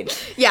get laid.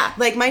 Yeah.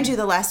 Like, mind you,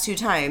 the last 2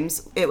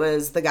 times, it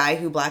was the guy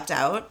who blacked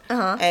out.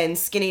 And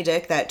skinny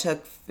dick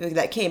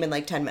that came in,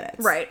 like, 10 minutes.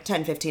 Right.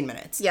 10, 15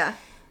 minutes. Yeah.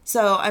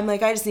 So I'm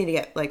like, I just need to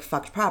get, like,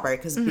 fucked proper.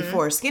 Because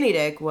before, skinny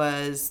dick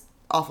was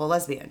awful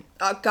lesbian.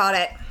 Got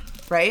it.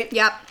 Right?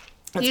 Yep.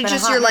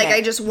 You're like, I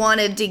just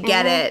wanted to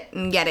get it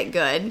and get it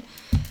good.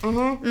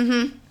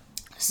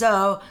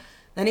 So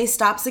then he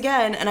stops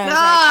again, and I was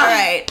like, all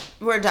right,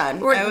 we're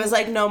done. I was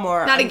like, no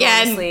more. Not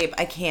again. Going to sleep.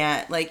 I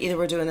can't. Like, either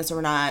we're doing this or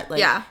we're not.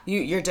 Like,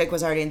 your dick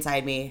was already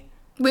inside me.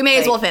 We may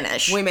as well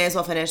finish. We may as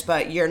well finish,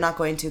 but you're not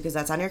going to because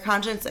that's on your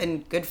conscience,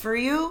 and good for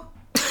you.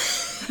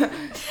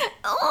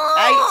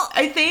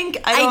 I think,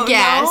 I don't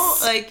know.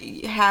 Like,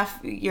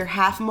 your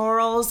half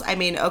morals. I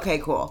mean, okay,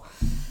 cool.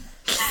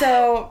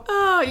 So,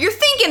 you're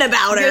thinking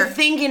about her. You're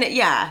thinking it,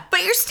 yeah.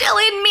 But you're still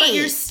in me. But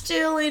you're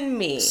still in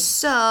me.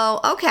 So,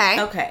 okay.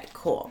 Okay,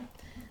 cool.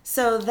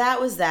 So that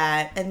was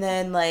that. And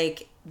then,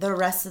 like, the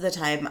rest of the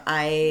time,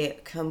 I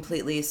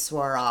completely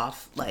swore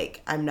off.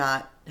 Like, I'm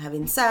not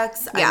having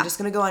sex. Yeah. I'm just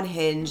going to go on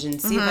Hinge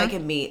and see if I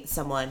can meet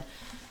someone.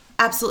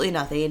 Absolutely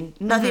nothing.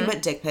 Nothing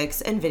but dick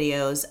pics and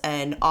videos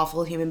and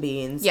awful human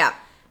beings. Yeah.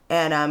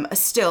 And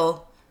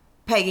still...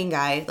 pegging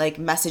guy, like,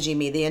 messaging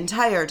me the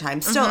entire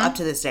time, still up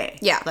to this day.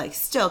 Yeah. Like,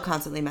 still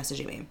constantly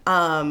messaging me.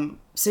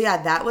 So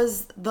yeah, that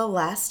was the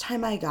last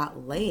time I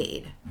got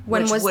laid.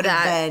 When was that? Which would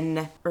have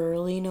been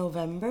early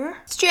November.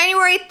 It's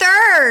January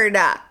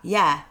 3rd.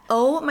 Yeah.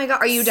 Oh my God,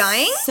 are you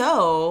dying?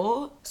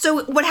 So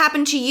what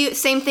happened to you?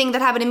 Same thing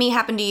that happened to me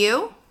happened to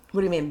you?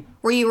 What do you mean?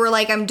 Where you were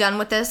like, I'm done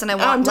with this and I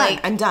want,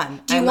 I'm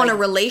done. Do you want a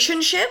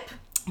relationship?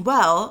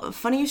 Well,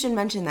 funny you should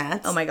mention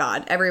that. Oh my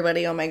God,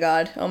 everybody, oh my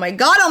God. Oh my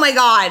God, oh my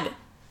God.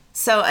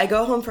 So I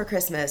go home for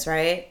Christmas,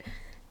 right?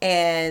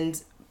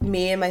 And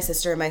me and my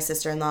sister and my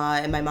sister-in-law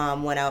and my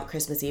mom went out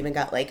Christmas Eve and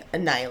got, like,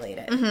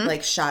 annihilated.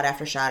 Like, shot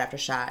after shot after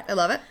shot. I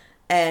love it.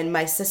 And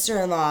my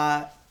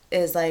sister-in-law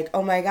is like,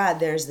 oh my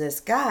God, there's this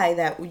guy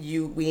that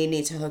we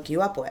need to hook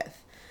you up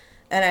with.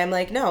 And I'm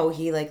like, no,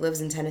 he, like, lives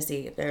in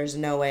Tennessee. There's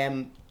no way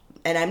I'm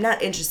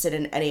not interested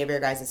in any of your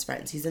guys'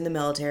 friends. He's in the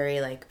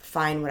military, like,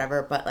 fine,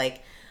 whatever. But,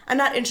 like, I'm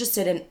not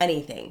interested in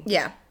anything.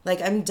 Yeah. Like,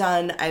 I'm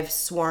done. I've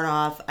sworn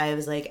off. I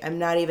was like, I'm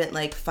not even,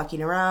 like,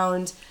 fucking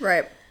around.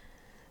 Right.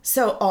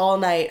 So all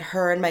night,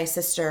 her and my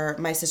sister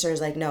is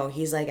like, no,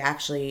 he's, like,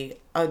 actually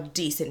a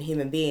decent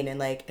human being. And,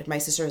 like, my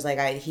sister is like,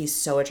 he's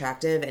so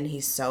attractive and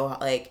he's so,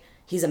 like,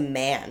 he's a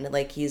man.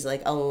 Like, he's,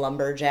 like, a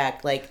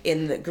lumberjack, like,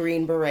 in the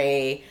Green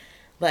Beret.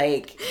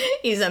 Like.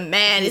 He's a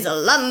man. He's a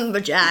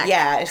lumberjack.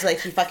 Yeah. It's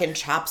like he fucking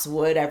chops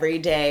wood every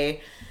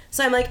day.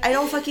 So I'm like, I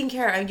don't fucking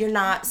care. You're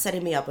not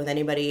setting me up with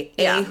anybody,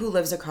 who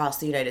lives across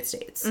the United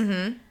States.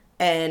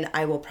 And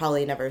I will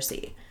probably never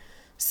see.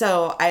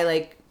 So I,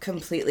 like,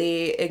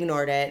 completely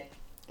ignored it.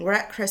 We're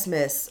at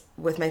Christmas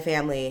with my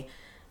family,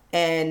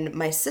 and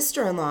my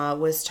sister-in-law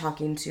was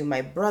talking to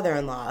my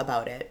brother-in-law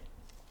about it.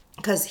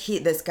 Because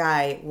this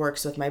guy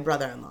works with my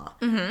brother-in-law.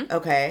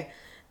 Okay?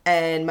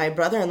 And my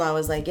brother-in-law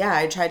was like, yeah,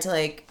 I tried to,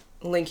 like,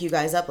 link you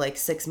guys up like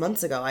 6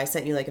 months ago. I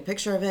sent you like a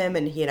picture of him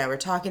and he and I were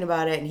talking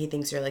about it and he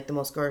thinks you're like the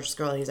most gorgeous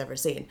girl he's ever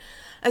seen.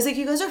 I was like,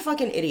 you guys are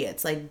fucking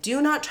idiots. Like,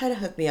 do not try to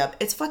hook me up.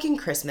 It's fucking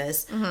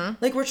Christmas.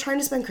 Like, we're trying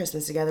to spend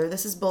Christmas together.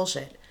 This is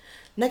bullshit.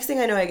 Next thing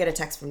I know, I get a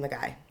text from the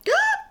guy.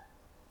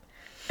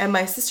 And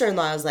my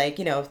sister-in-law was like,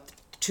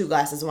 2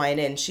 glasses of wine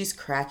in. She's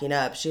cracking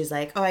up. She's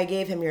like, oh, I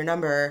gave him your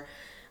number.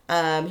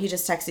 He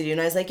just texted you.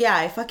 And I was like, yeah,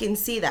 I fucking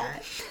see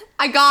that.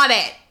 I got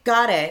it.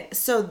 Got it.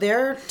 So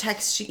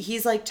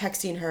he's like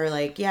texting her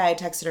like, yeah, I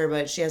texted her,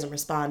 but she hasn't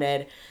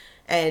responded.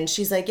 And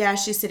she's like, yeah,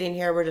 she's sitting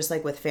here. We're just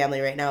like with family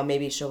right now.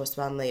 Maybe she'll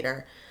respond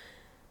later.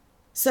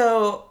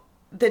 So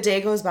the day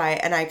goes by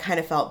and I kind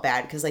of felt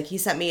bad because like he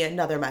sent me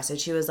another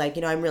message. He was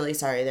like, I'm really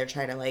sorry. They're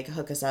trying to like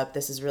hook us up.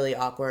 This is really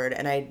awkward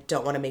and I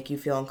don't want to make you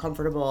feel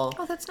uncomfortable.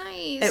 Oh, that's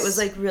nice. It was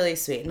like really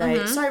sweet. And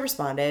I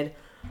responded.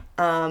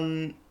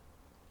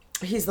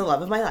 He's the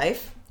love of my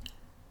life.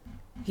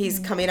 He's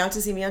coming out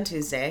to see me on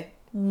Tuesday.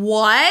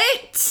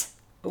 What?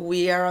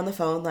 We are on the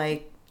phone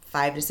like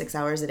 5 to 6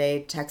 hours a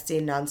day,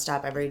 texting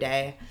nonstop every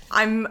day.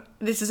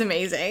 This is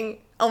amazing.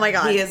 Oh my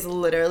God. He is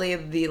literally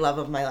the love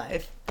of my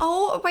life.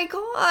 Oh my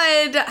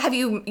God.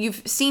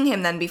 You've seen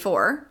him then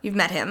before? You've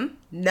met him?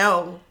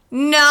 No.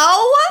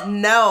 No?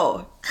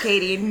 No.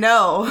 Katie,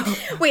 no.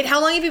 Wait, how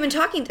long have you been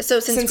talking?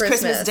 Since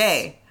Christmas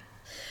Day.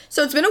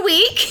 So it's been a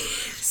week.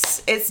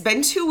 But it's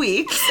been 2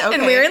 weeks. Okay.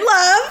 And we're in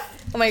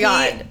love. Oh my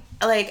God.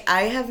 Like,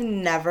 I have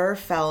never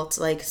felt,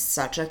 like,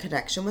 such a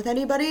connection with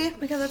anybody. Oh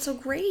my God, that's so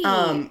great.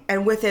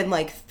 And within,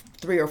 like,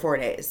 3 or 4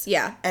 days.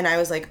 Yeah. And I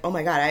was like, oh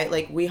my God,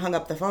 we hung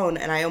up the phone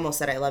and I almost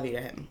said I love you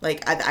to him.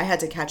 Like, I had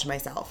to catch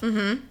myself.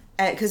 Mm-hmm.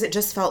 Because it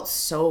just felt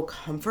so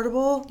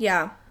comfortable.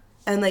 Yeah.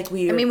 And, like,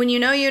 when you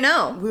know, you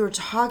know.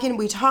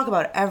 We talk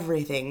about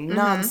everything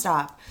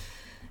nonstop.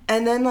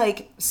 And then,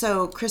 like,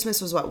 so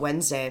Christmas was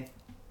Wednesday?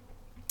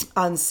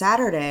 On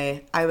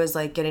Saturday, I was,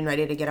 like, getting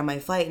ready to get on my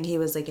flight, and he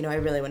was like, I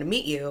really want to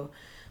meet you.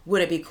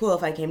 Would it be cool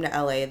if I came to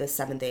LA the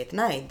 7th, 8th,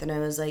 9th? And I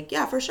was like,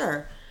 yeah, for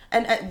sure.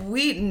 And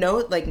we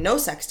no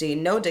sexting,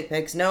 no dick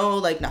pics, no,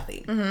 like,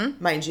 nothing.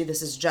 Mm-hmm. Mind you,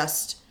 this is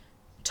just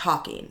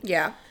talking.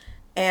 Yeah.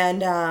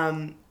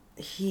 And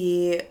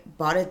he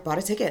bought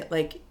a ticket,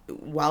 like,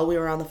 while we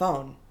were on the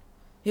phone.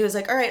 He was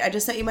like, all right, I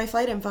just sent you my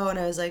flight info. And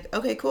I was like,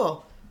 okay,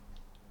 cool.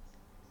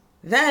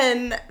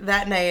 Then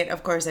that night,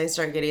 of course, I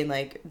start getting,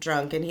 like,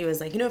 drunk. And he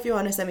was like, if you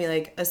want to send me,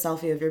 like, a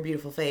selfie of your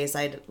beautiful face,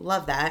 I'd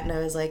love that. And I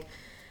was like,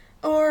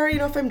 or,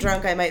 if I'm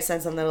drunk, I might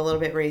send something a little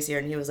bit racier.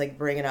 And he was like,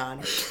 bring it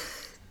on.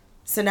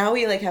 So now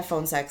we, like, have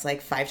phone sex,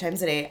 like, 5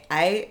 times a day.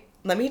 I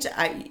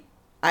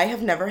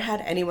have never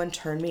had anyone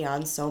turn me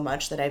on so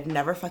much that I've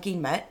never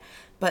fucking met.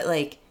 But,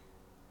 like,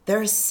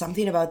 there's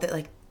something about that,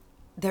 like,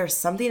 there's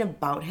something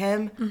about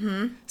him.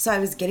 Mm-hmm. So I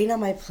was getting on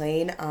my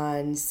plane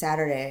on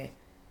Saturday.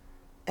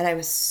 And I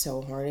was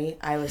so horny.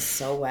 I was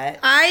so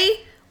wet. I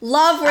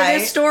love where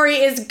this story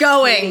is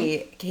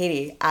going.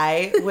 Katie,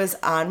 I was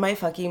on my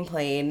fucking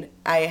plane.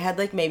 I had,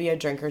 like, maybe a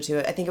drink or two.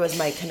 I think it was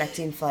my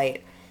connecting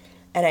flight.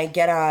 And I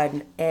get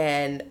on,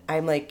 and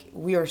I'm, like,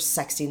 we were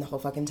sexting the whole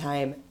fucking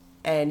time.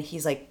 And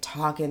he's, like,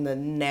 talking the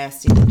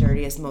nastiest,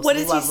 dirtiest, most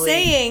lovely. What is he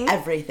saying?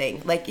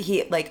 Everything.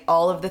 Like,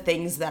 all of the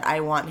things that I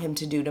want him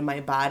to do to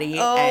my body.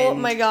 Oh,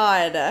 my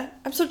God.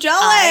 I'm so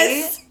jealous.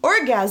 I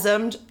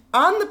orgasmed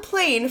on the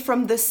plane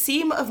from the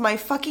seam of my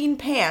fucking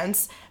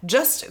pants,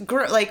 just,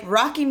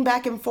 rocking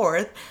back and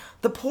forth.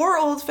 The poor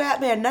old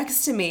fat man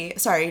next to me,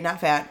 sorry,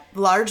 not fat,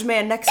 large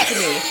man next to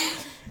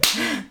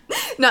me.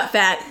 Not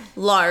fat,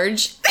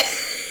 large.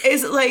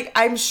 Is, like,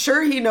 I'm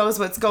sure he knows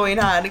what's going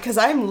on, because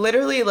I'm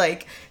literally,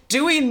 like,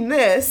 doing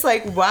this,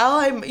 like, while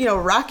I'm,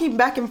 rocking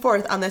back and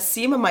forth on the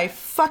seam of my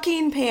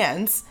fucking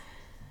pants.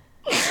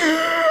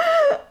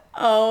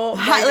 Oh,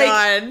 my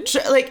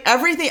God. Like,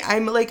 everything,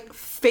 I'm, like,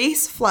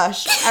 face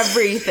flush,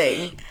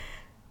 everything.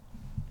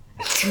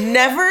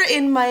 Never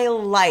in my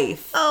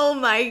life. Oh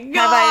my God.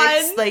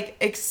 Have I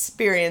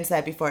experienced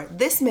that before.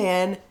 This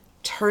man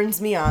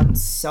turns me on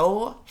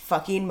so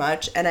fucking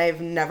much, and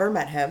I've never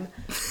met him.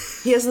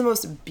 He has the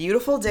most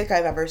beautiful dick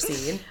I've ever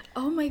seen.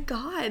 Oh my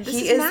God. This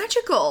is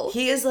magical.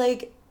 He is,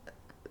 like,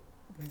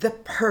 the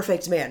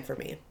perfect man for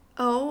me.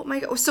 Oh my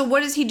God. So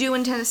what does he do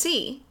in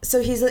Tennessee?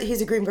 So he's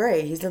a Green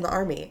Beret. He's in the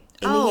Army.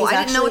 And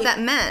I didn't know what that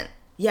meant.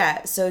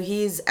 Yeah, so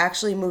he's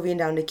actually moving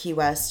down to Key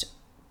West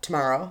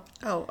tomorrow.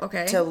 Oh,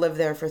 okay. To live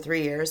there for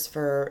 3 years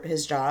for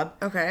his job.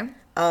 Okay.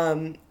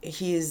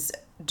 He's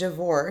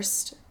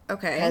divorced.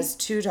 Okay. Has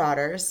 2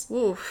 daughters.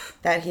 Oof.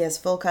 That he has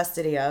full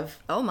custody of.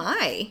 Oh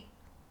my.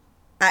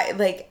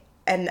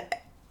 And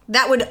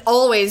that would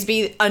always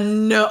be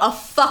a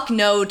fuck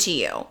no to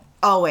you.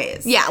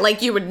 Always. Yeah,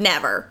 like you would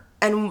never.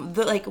 And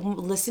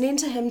listening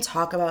to him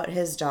talk about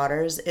his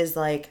daughters is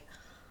like,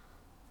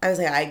 I was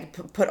like, I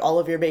put all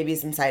of your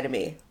babies inside of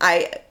me.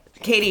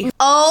 Katie.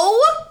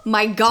 Oh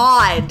my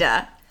God.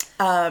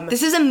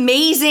 This is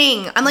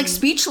amazing. I'm, like,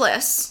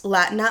 speechless.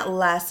 Not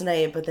last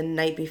night, but the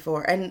night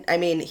before. And, I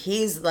mean,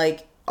 he's,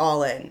 like,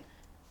 all in.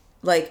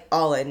 Like,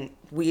 all in.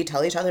 We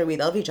tell each other we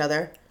love each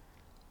other.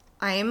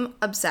 I'm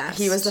obsessed.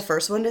 He was the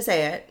first one to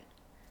say it.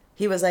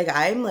 He was like,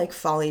 I'm, like,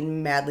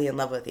 falling madly in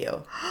love with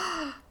you.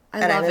 I love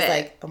it. And I was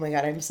like, oh my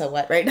God, I'm so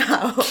wet right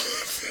now.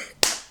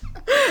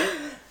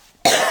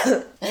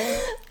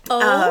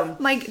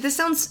 This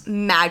sounds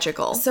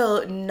magical.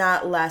 So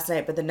not last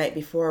night, but the night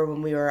before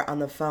when we were on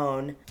the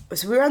phone.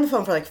 So we were on the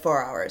phone for like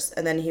 4 hours.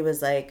 And then he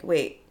was like,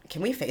 wait,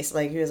 can we he was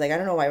like, I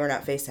don't know why we're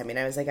not FaceTiming.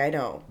 I was like, I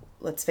know.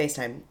 Let's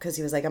FaceTime. Because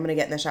he was like, I'm going to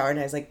get in the shower. And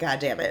I was like, God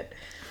damn it.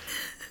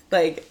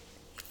 Like,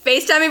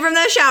 FaceTiming from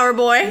that shower,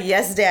 boy.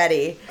 Yes,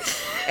 daddy.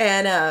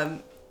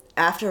 And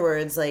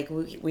afterwards, like,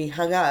 we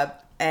hung up.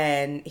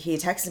 And he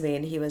texted me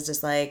and he was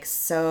just like,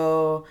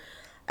 so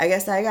I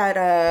guess I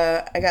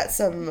got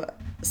some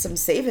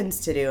savings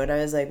to do. And I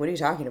was like, what are you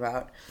talking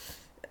about?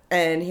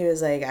 And he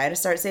was like, I had to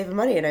start saving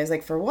money. And I was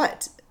like, for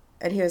what?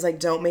 And he was like,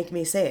 don't make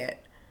me say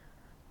it.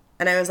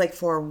 And I was like,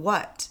 for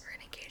what? For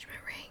an engagement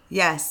ring.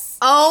 Yes.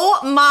 Oh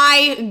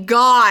my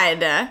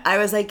God. I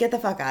was like, get the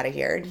fuck out of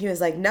here. And he was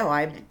like, no,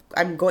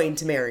 I'm going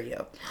to marry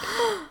you.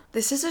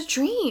 This is a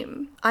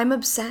dream. I'm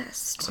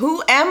obsessed.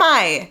 Who am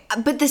I?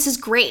 But this is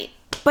great.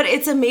 But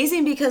it's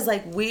amazing because,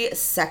 like, we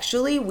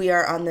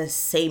are on the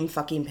same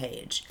fucking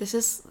page. This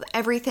is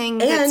everything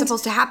that's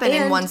supposed to happen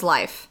in one's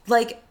life.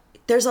 Like,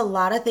 there's a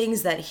lot of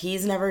things that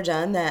he's never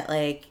done that,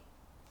 like,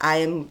 I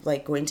am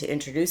like going to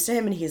introduce to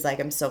him, and he's like,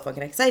 I'm so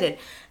fucking excited.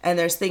 And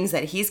there's things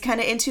that he's kind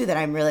of into that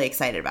I'm really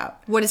excited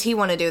about. What does he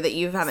want to do that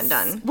you haven't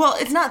done? Well,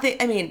 it's not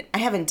that, I mean, I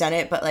haven't done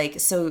it, but like,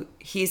 so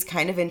he's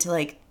kind of into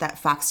like that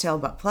foxtail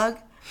butt plug.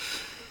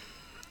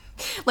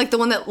 Like the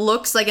one that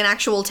looks like an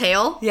actual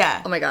tail?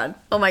 Yeah. Oh my god.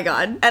 Oh my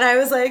god. And I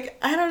was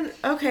like,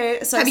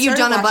 okay. So Have you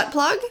done a butt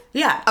plug?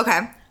 Yeah.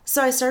 Okay.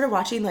 So I started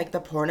watching like the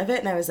porn of it,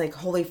 and I was like,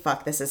 holy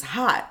fuck, this is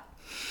hot.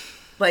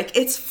 Like,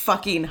 it's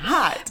fucking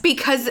hot.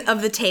 Because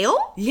of the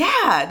tail?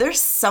 Yeah, there's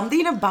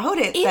something about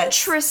it.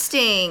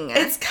 Interesting.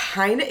 It's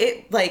kind of,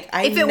 if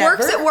it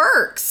works, it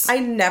works. I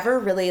never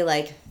really,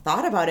 like,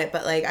 thought about it,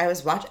 but, like, I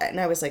was watching it,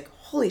 and I was like,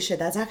 holy shit,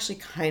 that's actually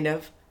kind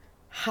of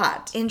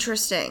hot.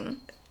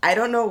 Interesting. I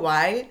don't know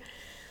why.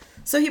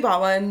 So he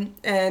bought one,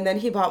 and then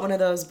he bought one of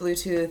those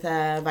Bluetooth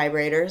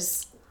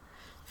vibrators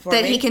for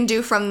that me. he can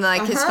do from,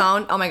 like, his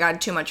phone? Oh my god,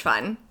 too much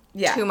fun.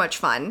 Yeah. Too much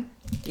fun.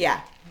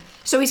 Yeah.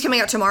 So he's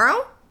coming out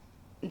tomorrow?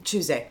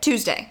 Tuesday.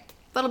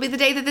 That'll be the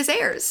day that this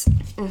airs.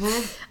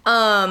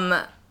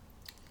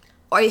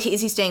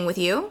 Is he staying with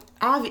you?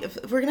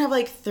 We're gonna have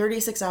like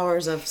 36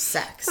 hours of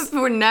sex.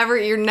 You're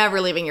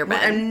never leaving your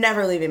bed. I'm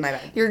never leaving my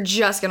bed. You're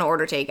just gonna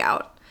order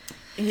takeout.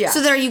 Yeah.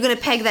 So then are you gonna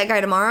peg that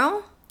guy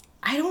tomorrow?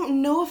 I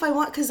don't know if I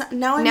want, because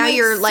now I'm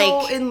you're so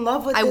like, in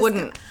love with I this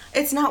wouldn't. guy.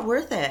 It's not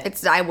worth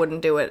it. I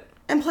wouldn't do it.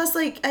 And plus,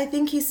 like, I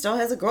think he still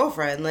has a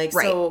girlfriend. Like,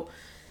 Right. so,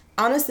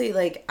 honestly,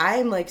 like,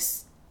 I'm, like,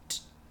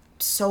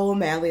 so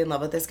madly in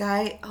love with this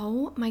guy.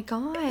 Oh my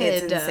god.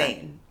 It's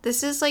insane.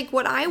 This is like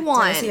what I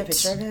want. Do I see a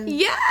picture of him?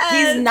 Yes.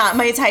 He's not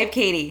my type,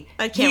 Katie.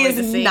 I can't wait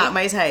to see. He is not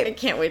my type. I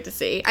can't wait to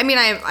see. I mean,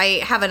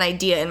 I have an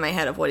idea in my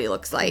head of what he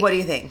looks like. What do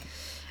you think?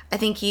 I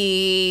think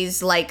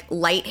he's like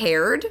light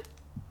haired.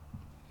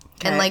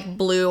 Okay. And like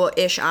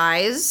blue-ish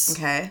eyes.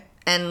 Okay.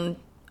 And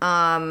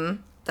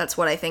that's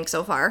what I think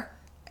so far.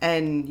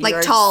 And like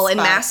you're tall and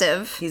spot-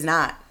 massive. He's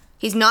not.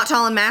 He's not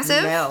tall and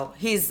massive? No.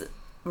 He's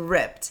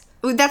ripped.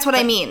 That's what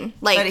I mean.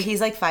 Like, But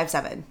he's like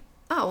 5'7".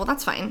 oh, well,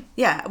 that's fine.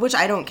 Yeah, which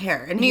I don't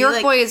care. And New York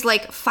boy is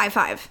like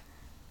 5'5".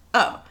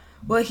 Oh.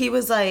 Well, he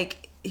was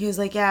like,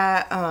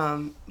 yeah,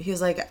 he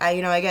was like,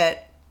 I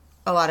get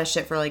a lot of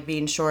shit for like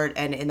being short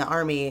and in the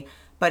army,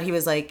 but he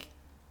was like,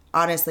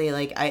 honestly,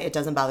 like, it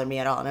doesn't bother me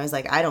at all. And I was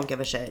like, I don't give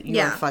a shit.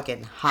 You're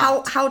fucking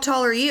hot. How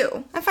tall are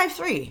you? I'm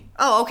 5'3".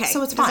 Oh, okay.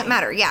 So it's Doesn't fine.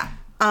 matter, yeah.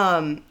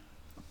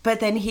 But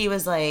then he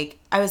was like,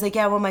 I was like,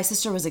 yeah, well, my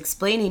sister was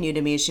explaining you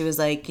to me. She was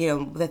like,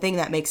 the thing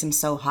that makes him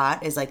so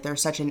hot is like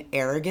there's such an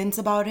arrogance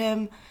about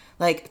him,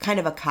 like kind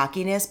of a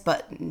cockiness,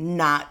 but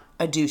not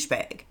a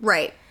douchebag.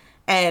 Right.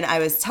 And I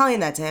was telling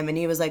that to him, and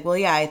he was like, well,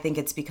 yeah, I think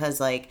it's because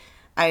like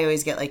I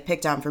always get like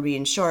picked on for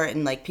being short,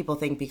 and like people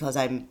think because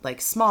I'm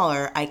like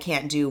smaller, I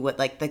can't do what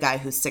like the guy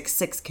who's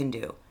 6'6" can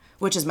do,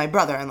 which is my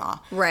brother-in-law.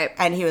 Right.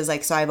 And he was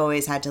like, so I've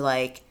always had to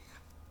like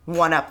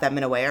one up them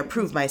in a way or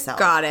prove myself.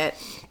 Got it.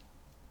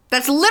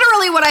 That's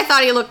literally what I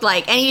thought he looked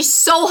like. And he's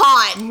so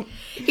hot.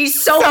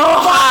 He's so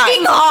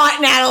fucking hot,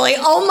 Natalie.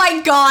 Oh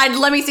my god.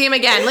 Let me see him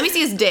again. Let me see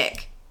his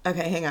dick.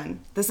 Okay, hang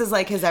on. This is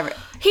like his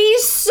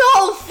He's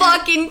so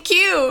fucking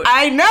cute.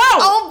 I know.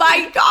 Oh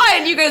my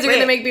god. You guys are Wait.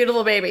 gonna make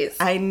beautiful babies.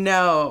 I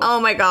know. Oh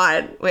my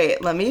god.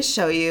 Wait, let me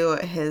show you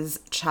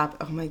his chop.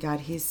 Oh my god,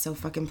 he's so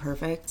fucking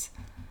perfect.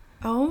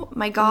 Oh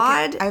my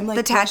god. I'm, like,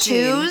 the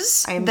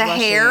tattoos, blushing. I'm the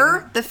hair,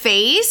 blushing. the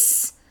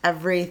face.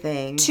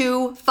 Everything.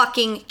 Too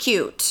fucking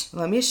cute.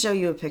 Let me show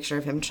you a picture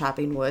of him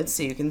chopping wood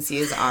so you can see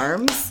his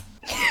arms.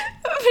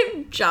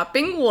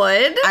 Chopping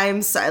wood.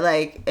 I'm sorry,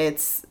 like,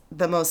 it's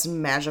the most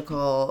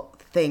magical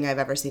thing I've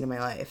ever seen in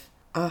my life.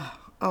 Oh,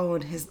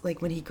 and his,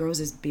 like, when he grows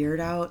his beard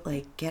out,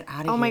 like, get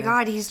out of here. Oh my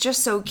god, he's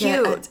just so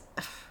cute.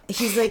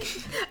 He's like,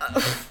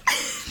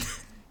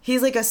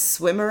 he's like a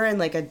swimmer and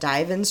like a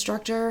dive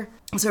instructor.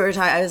 So we were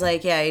talking, I was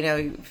like,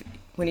 yeah,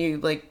 when you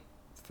like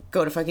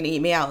go to fucking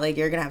eat me out, like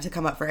you're gonna have to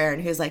come up for air.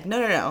 And he was like,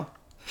 no,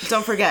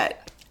 don't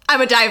forget,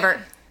 I'm a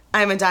diver.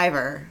 I'm a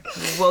diver.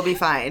 We'll be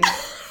fine.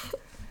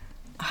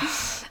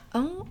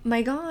 Oh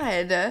my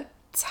god.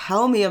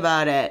 Tell me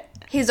about it.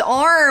 His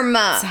arm.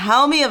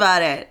 Tell me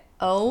about it.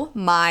 Oh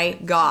my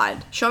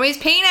god. Show me his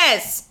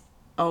penis.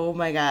 Oh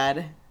my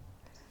god.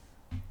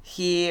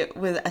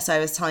 So I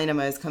was telling him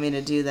I was coming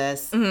to do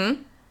this.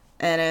 Mm-hmm.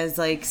 And I was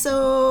like,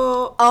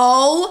 so.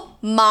 Oh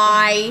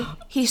my.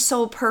 He's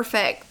so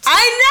perfect.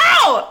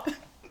 I know!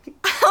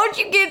 How'd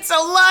you get so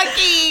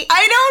lucky?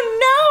 I don't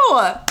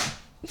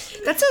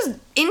know! That's an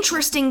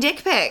interesting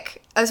dick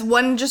pic. As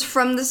one just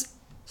from this.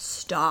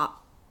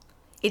 Stop.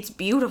 It's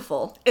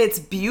beautiful. It's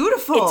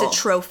beautiful. It's a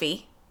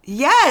trophy.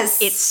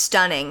 Yes. It's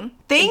stunning.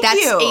 Thank That's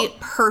you. That's a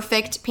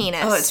perfect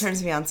penis. Oh, it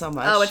turns me on so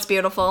much. Oh, it's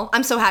beautiful.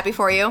 I'm so happy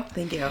for you.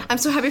 Thank you. I'm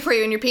so happy for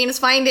you and your penis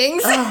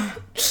findings.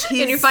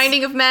 And your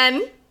finding of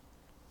men.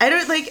 I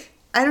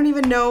don't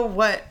even know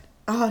what.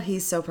 Oh,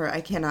 he's so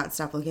I cannot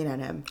stop looking at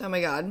him. Oh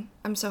my god.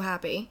 I'm so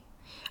happy.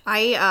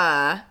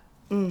 I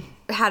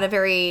had a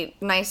very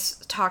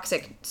nice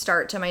toxic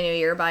start to my new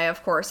year by,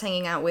 of course,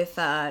 hanging out with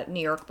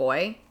New York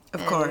boy.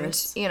 Of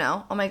course.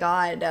 Oh my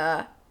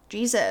god.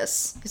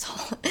 Jesus.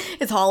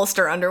 His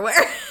Hollister underwear.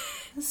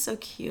 It's so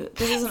cute.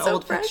 This is an So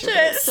old picture, but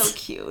it's so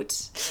precious.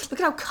 cute. Look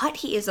at how cut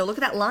he is, though. Look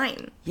at that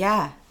line.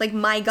 Yeah. Like,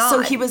 my God. So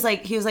he was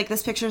like,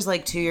 this picture's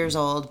like 2 years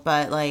old,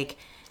 but like,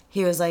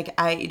 he was like,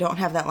 I don't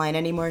have that line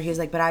anymore. He was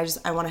like, but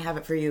I want to have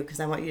it for you because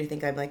I want you to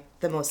think I'm like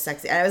the most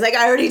sexy. And I was like,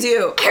 I already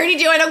do. I already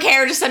do. I don't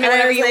care. Just send me And I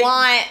whatever was you like-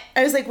 want.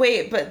 I was like,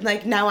 wait, but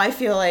like now I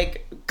feel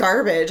like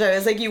garbage. I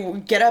was like,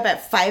 you get up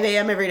at 5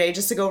 a.m. every day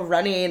just to go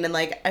running. And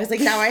like, I was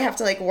like, now I have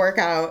to like work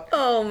out.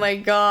 Oh, my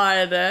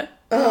God.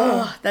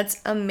 Oh,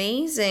 that's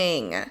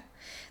amazing.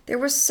 There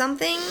was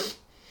something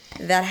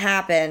that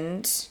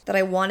happened that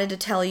I wanted to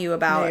tell you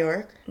about. New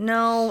York?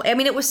 No, I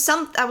mean, it was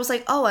I was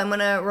like, oh, I'm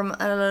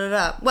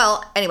gonna,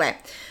 well, anyway.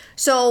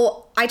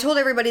 So I told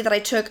everybody that I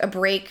took a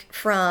break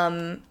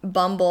from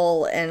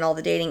Bumble and all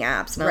the dating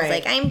apps. And I was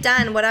Right. like, I'm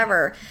done,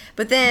 whatever.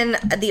 But then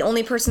the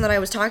only person that I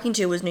was talking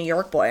to was New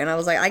York Boy. And I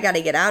was like, I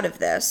gotta get out of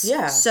this.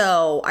 Yeah.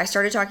 So I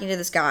started talking to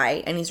this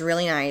guy, and he's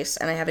really nice.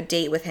 And I have a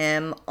date with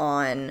him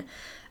on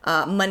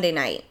Monday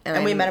night.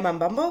 And we met him on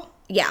Bumble?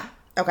 Yeah.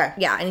 Okay.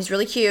 Yeah, and he's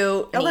really cute.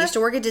 And he Okay. used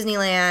to work at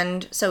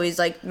Disneyland, so he's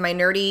like my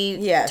nerdy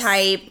Yes,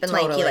 type, and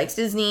like he totally. likes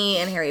Disney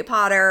and Harry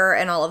Potter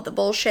and all of the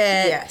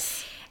bullshit.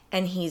 Yes.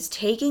 And he's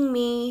taking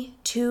me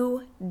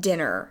to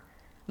dinner,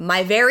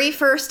 my very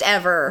first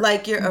ever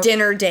Like your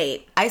dinner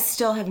date. I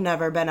still have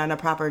never been on a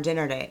proper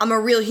dinner date. I'm a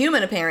real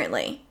human,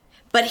 apparently.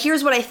 But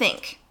here's what I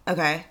think.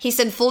 Okay. He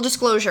said, full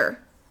disclosure,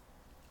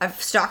 I've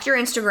stalked your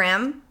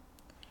Instagram.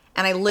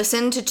 And I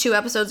listened to 2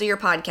 episodes of your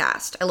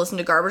podcast. I listened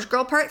to Garbage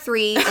Girl Part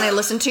 3, and I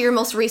listened to your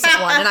most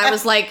recent one. And I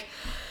was like,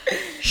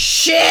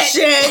 shit.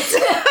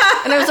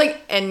 And I was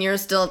like, and you're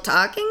still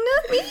talking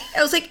to me?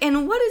 I was like,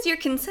 and what is your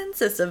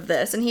consensus of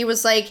this? And he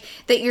was like,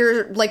 that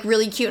you're like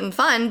really cute and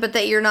fun, but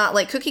that you're not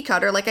like cookie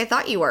cutter like I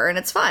thought you were, and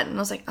it's fun. And I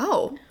was like,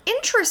 oh,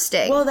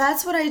 interesting. Well,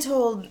 that's what I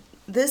told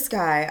this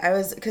guy.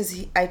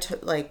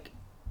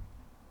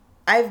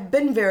 I've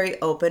been very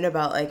open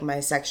about like my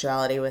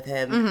sexuality with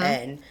him,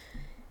 and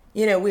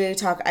you know,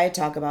 I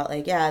talk about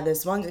like, yeah,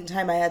 this one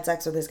time I had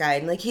sex with this guy,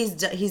 and like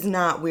he's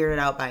not weirded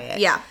out by it.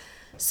 Yeah.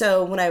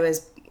 So when I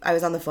was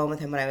on the phone with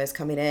him when I was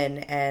coming in,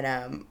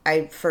 and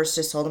I first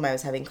just told him I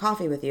was having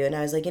coffee with you, and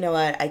I was like, you know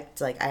what, I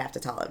have to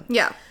tell him.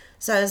 Yeah.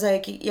 So I was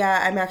like,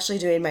 yeah, I'm actually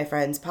doing my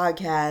friend's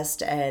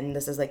podcast, and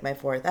this is like my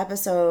 4th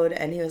episode.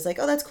 And he was like,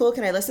 oh, that's cool.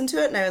 Can I listen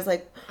to it? And I was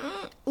like,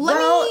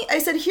 I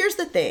said, here's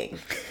the thing.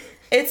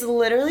 It's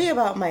literally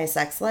about my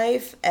sex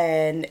life,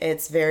 and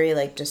it's very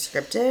like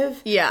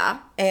descriptive. Yeah.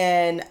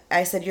 And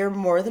I said, you're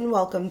more than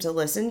welcome to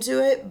listen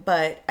to it,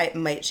 but it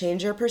might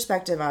change your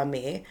perspective on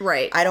me.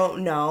 Right. I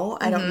don't know.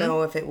 I don't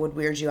know if it would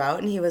weird you out.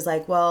 And he was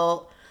like,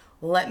 well,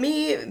 let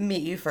me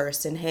meet you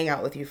first and hang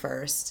out with you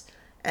first.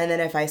 And then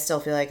if I still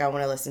feel like I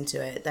want to listen to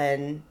it,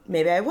 then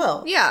maybe I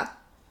will. Yeah.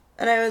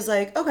 And I was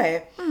like,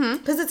 okay.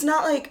 Because it's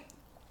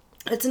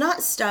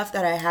not stuff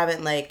that I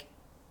haven't like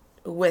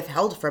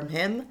withheld from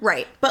him.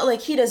 Right. But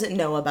like he doesn't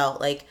know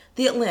about like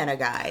the Atlanta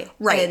guy.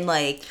 Right. And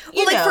like,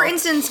 Well, like, for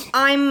instance,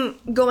 I'm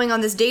going on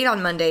this date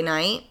on Monday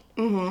night,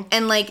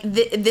 and, like,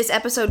 this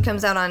episode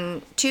comes out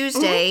on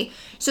Tuesday,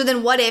 so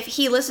then what if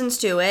he listens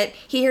to it,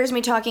 he hears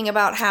me talking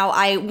about how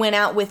I went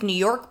out with New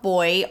York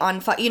Boy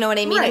on, you know what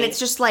I mean? Right. And it's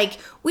just, like,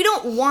 we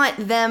don't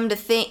want them to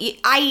think,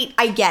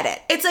 I get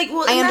it. It's like,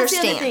 well, I and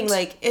understand. That's the other thing.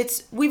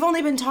 Like, we've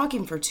only been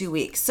talking for 2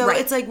 weeks. So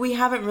Right. it's like we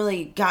haven't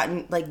really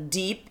gotten, like,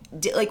 deep.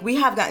 Like, we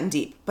have gotten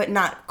deep, but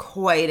not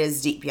quite as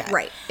deep yet.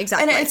 Right,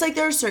 exactly. And it's like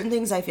there are certain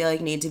things I feel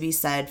like need to be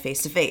said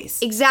face to face.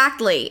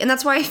 Exactly. And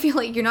that's why I feel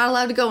like you're not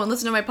allowed to go and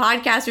listen to my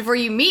podcast before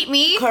you meet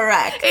me.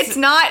 Correct. It's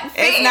not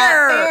fair. It's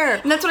not fair.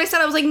 And that's what I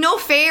said. I was like, no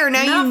fair.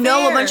 Now Not you know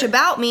a fair. bunch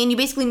about me, and you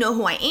basically know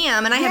who I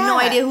am, and I have no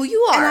Yeah. idea who you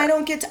are. And I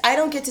don't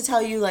get to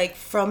tell you, like,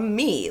 from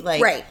me.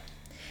 Like, Right.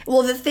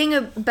 Well, the thing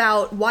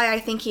about why I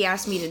think he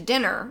asked me to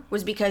dinner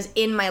was because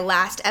in my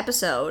last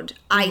episode,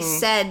 I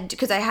said,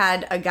 because I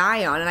had a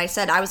guy on, and I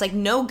said, I was like,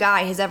 no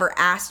guy has ever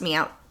asked me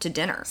out to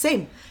dinner.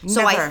 Same.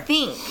 So I Never.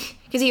 think,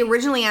 because he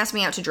originally asked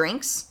me out to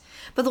drinks,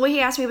 but the way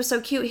he asked me was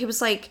so cute. He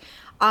was like,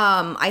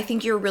 I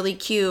think you're really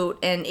cute,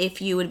 and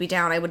if you would be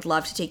down, I would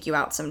love to take you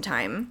out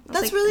sometime. I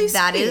was That's really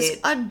That is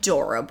sweet.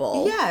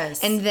 adorable.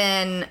 Yes. And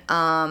then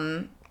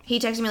he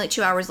texted me like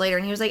 2 hours later,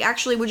 and he was like,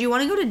 actually, would you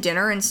want to go to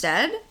dinner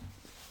instead?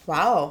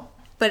 Wow.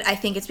 But I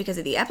think it's because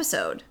of the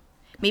episode.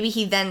 Maybe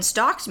he then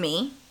stalked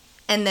me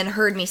and then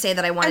heard me say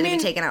that I wanted to mean,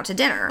 be taken out to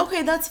dinner.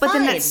 Okay, that's But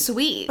fine. then that's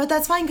sweet. But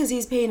that's fine because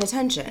he's paying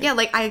attention. Yeah,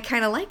 like I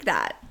kind of like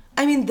that.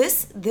 I mean,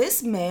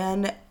 this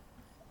man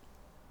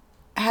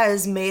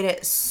has made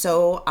it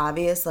so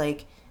obvious,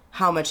 like,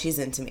 how much he's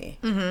into me.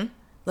 Mm-hmm.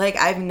 Like,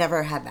 I've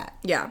never had that.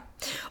 Yeah.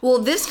 Well,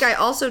 this guy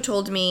also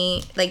told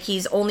me, like,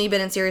 he's only been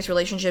in serious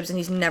relationships and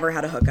he's never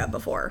had a hookup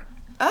before.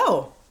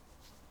 Oh.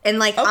 And,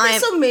 like, Okay,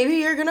 so maybe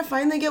you're going to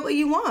finally get what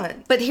you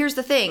want. But here's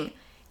the thing.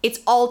 It's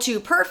all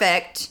too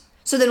perfect,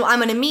 so then I'm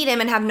going to meet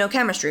him and have no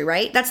chemistry,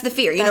 right? That's the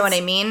fear. You know what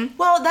I mean?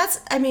 Well,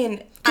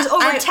 Because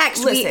over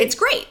text, it's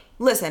great.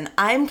 Listen,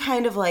 I'm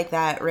kind of like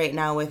that right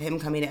now with him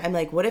coming in. I'm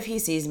like, what if he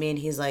sees me and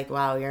he's like,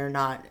 wow, you're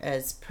not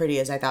as pretty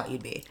as I thought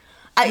you'd be?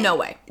 no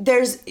way.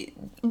 There's...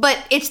 But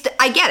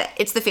I get it.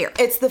 It's the fear.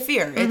 It's the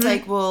fear. It's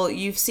like, well,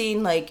 you've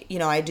seen, like, you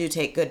know, I do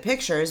take good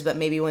pictures, but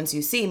maybe once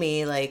you see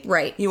me, like,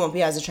 right. you won't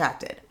be as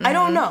attracted. I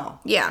don't know.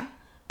 Yeah.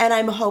 And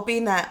I'm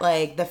hoping that,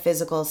 like, the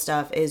physical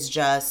stuff is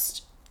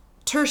just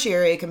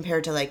tertiary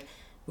compared to, like,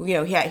 you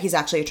know, he's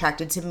actually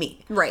attracted to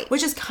me. Right.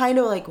 Which is kind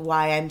of, like,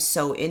 why I'm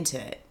so into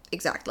it.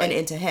 Exactly. And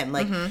into him.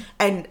 Like,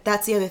 and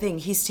that's the other thing.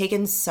 He's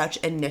taken such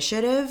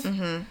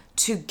initiative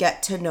to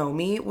get to know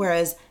me,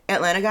 whereas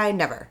Atlanta guy,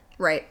 never.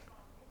 Right.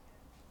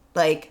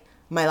 Like,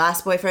 my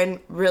last boyfriend,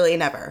 really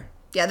never.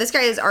 Yeah, this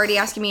guy is already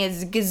asking me a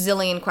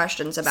gazillion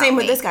questions about Same me.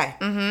 with this guy.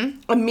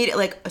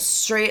 Immediately, like, a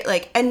straight,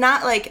 like, and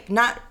not like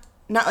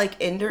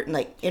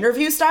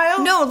interview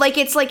style. No, like,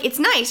 it's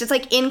nice. It's,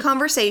 like, in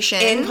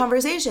conversation. In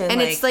conversation.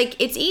 And like, it's,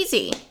 like, it's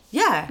easy.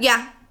 Yeah.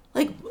 Yeah.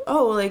 Like,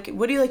 oh, like,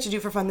 what do you like to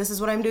do for fun? This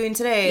is what I'm doing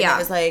today. And Yeah. I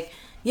was like,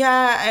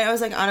 yeah. I was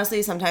like,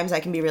 honestly, sometimes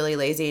I can be really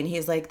lazy. And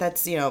he's like,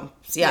 that's, you know,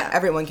 yeah.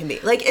 Everyone can be.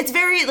 Like, it's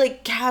very,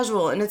 like,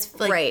 casual. And it's,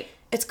 like, right.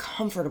 It's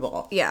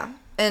comfortable. Yeah.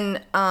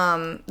 And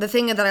the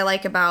thing that I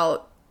like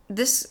about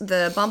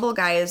the Bumble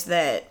guy is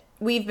that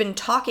we've been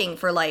talking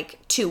for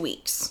like 2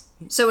 weeks.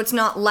 So it's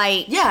not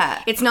like,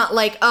 it's not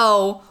like,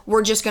 oh,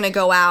 we're just going to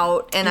go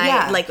out and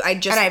I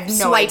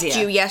just swiped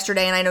you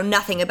yesterday and I know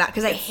nothing about,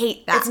 because I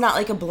hate that. It's not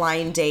like a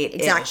blind date.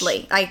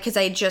 Exactly. Because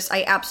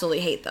I absolutely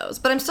hate those.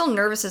 But I'm still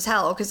nervous as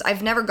hell because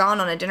I've never gone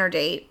on a dinner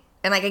date.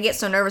 And like I get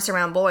so nervous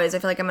around boys, I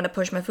feel like I'm going to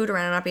push my food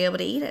around and not be able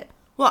to eat it.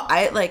 Well,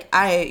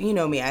 you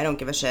know me, I don't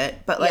give a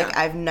shit. But, like,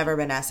 I've never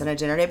been asked on a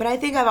dinner date. But I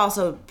think I've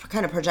also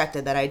kind of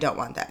projected that I don't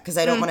want that. Because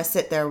I don't want to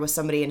sit there with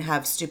somebody and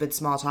have stupid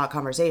small talk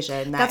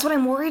conversation. That's what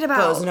I'm worried about.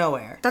 Goes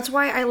nowhere. That's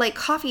why I like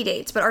coffee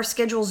dates. But our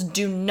schedules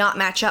do not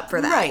match up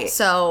for that. Right.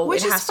 So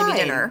it has to be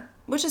dinner.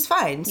 Which is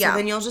fine. So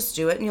then you'll just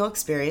do it and you'll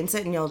experience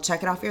it and you'll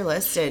check it off your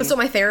list. And... That's what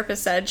my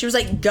therapist said. She was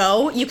like,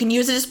 go. You can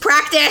use it as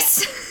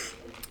practice.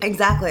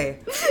 Exactly.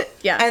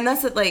 Yeah. And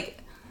that's it.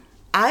 Like,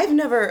 I've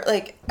never,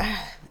 like...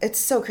 It's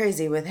so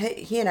crazy with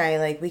he and I,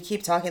 like, we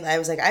keep talking. I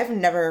was like, I've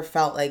never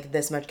felt like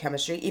this much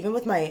chemistry, even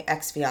with my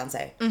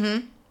ex-fiance.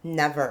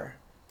 Never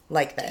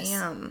like this.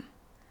 Damn.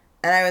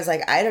 And I was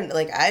like, I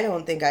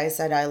don't think I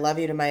said I love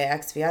you to my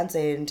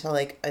ex-fiance until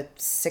like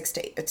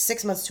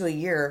 6 months to a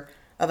year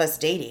of us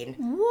dating.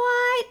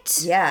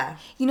 What? Yeah.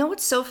 You know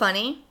what's so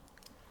funny?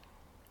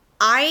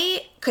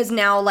 Because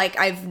now, like,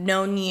 I've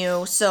known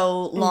you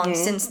so long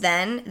since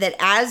then that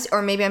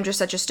or maybe I'm just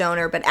such a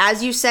stoner, but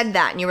as you said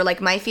that and you were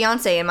like, my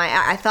fiance, and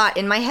I thought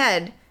in my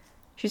head,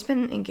 she's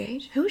been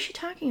engaged? Who is she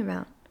talking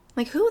about?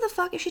 Like, who the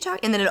fuck is she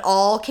talking? And then it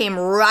all came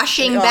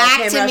rushing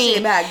back to me.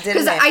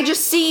 Because I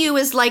just see you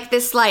as, like,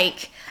 this,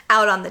 like,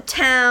 out on the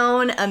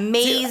town,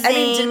 amazing.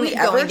 Did we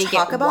ever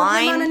talk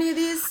about him on any of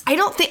these? I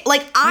don't think,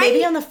 like,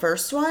 maybe on the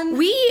first one?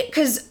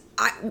 Because...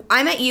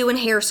 I met you in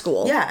hair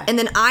school. Yeah. And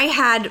then I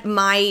had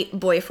my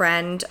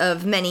boyfriend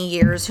of many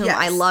years whom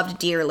I loved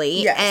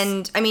dearly. Yes.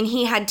 And, I mean,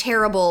 he had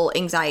terrible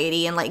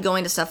anxiety and, like,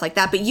 going to stuff like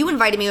that. But you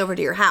invited me over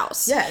to your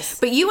house. Yes.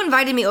 But you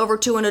invited me over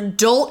to an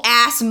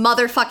adult-ass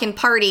motherfucking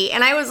party.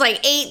 And I was,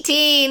 like,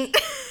 18.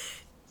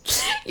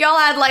 Y'all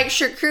had, like,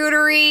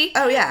 charcuterie.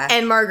 Oh, yeah.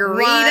 And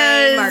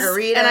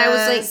margaritas. And I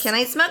was like, can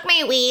I smoke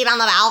my weed on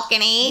the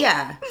balcony?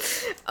 Yeah.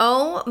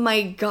 Oh,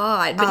 my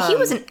God. But he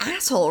was an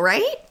asshole,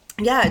 right?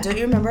 Yeah, don't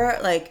you remember,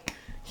 like,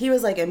 he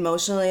was, like,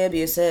 emotionally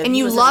abusive. And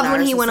you loved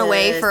when he went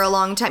away for a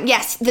long time.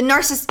 Yes, the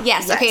narcissist,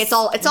 yes. Okay, it's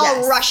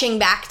all rushing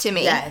back to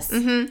me. Yes.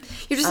 You're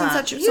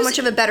just in so much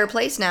of a better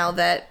place now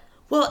that...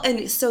 Well,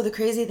 and so the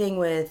crazy thing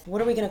with,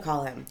 what are we going to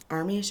call him?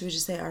 Army? Should we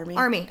just say Army?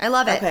 Army, I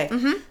love it. Okay,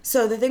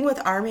 so the thing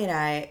with Army and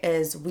I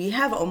is we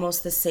have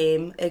almost the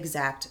same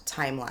exact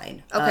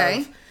timeline.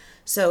 Okay.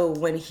 So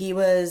when he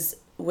was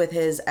with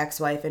his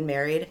ex-wife and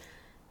married,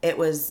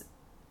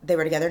 they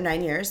were together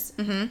 9 years.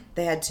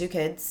 They had 2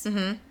 kids.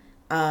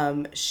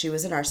 She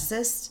was a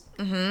narcissist.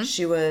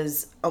 She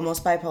was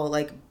almost bipolar,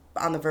 like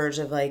on the verge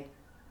of like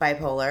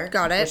bipolar.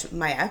 Got it. Which,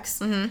 my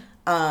ex.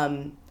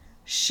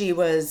 She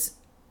was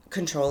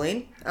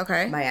controlling.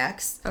 Okay. My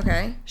ex.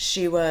 Okay.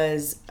 She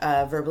was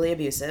verbally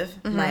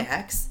abusive. My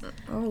ex.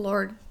 Oh,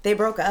 Lord. They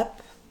broke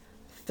up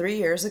 3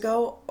 years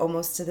ago,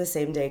 almost to the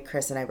same day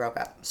Chris and I broke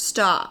up.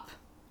 Stop.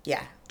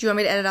 Yeah. Do you want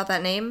me to edit out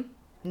that name?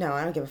 No,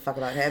 I don't give a fuck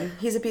about him.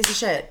 He's a piece of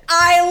shit.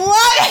 I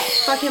love it!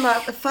 Fuck him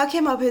up. Fuck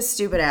him up his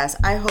stupid ass.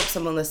 I hope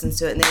someone listens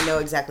to it and they know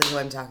exactly who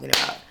I'm talking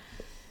about.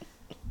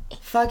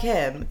 Fuck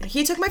him.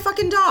 He took my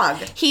fucking dog.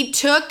 He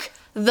took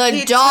the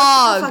He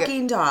dog. took the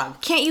fucking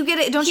dog. Can't you get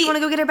it? Don't you want to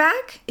go get her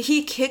back?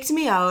 He kicked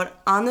me out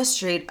on the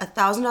street,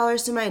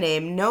 $1,000 to my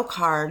name, no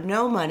car,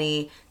 no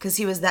money, because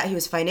he was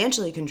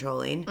financially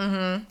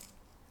controlling.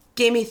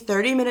 Gave me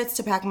 30 minutes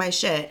to pack my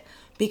shit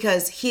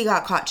because he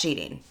got caught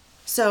cheating.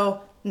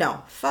 So...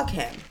 No, fuck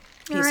him.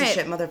 Piece of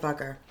shit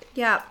motherfucker.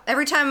 Yeah,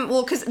 every time,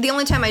 because the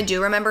only time I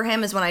do remember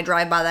him is when I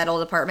drive by that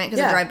old apartment,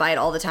 because I drive by it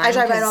all the time. I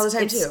drive by it all the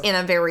time, too. It's in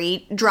a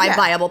very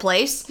drive-byable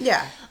place.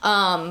 Yeah.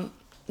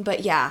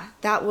 But yeah,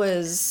 that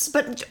was.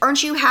 But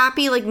aren't you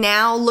happy? Like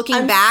now, looking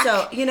I'm back,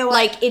 so- you know what?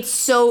 like it's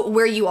so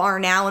where you are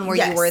now and where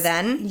you were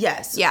then.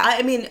 Yes. Yeah.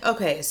 I mean,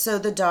 okay, so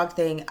the dog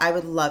thing, I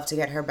would love to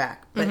get her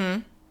back, but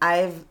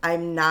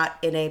I'm not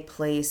in a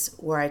place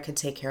where I could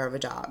take care of a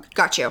dog.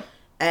 Got you.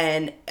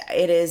 And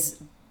it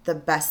is the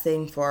best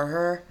thing for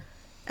her.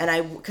 And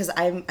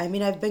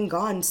I've been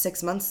gone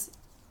 6 months.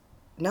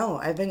 No,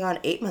 I've been gone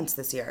 8 months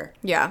this year.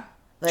 Yeah.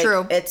 Like,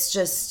 True. It's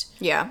just,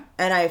 Yeah.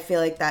 and I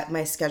feel like that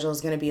my schedule is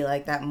going to be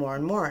like that more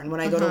and more. And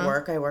when I go to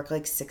work, I work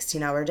like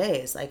 16-hour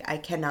days. Like, I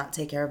cannot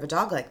take care of a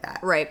dog like that.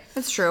 Right.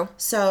 That's true.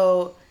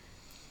 So,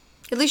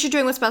 At least you're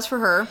doing what's best for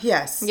her.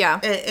 yes. Yeah.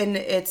 And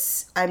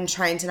I'm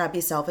trying to not be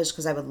selfish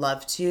because I would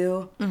love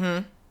to.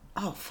 Mm-hmm.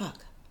 Oh,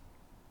 fuck.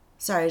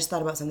 Sorry, I just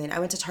thought about something. I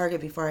went to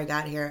Target before I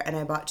got here, and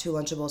I bought 2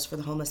 Lunchables for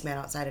the homeless man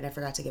outside, and I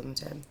forgot to give them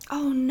to him.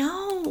 Oh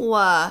no!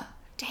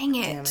 Dang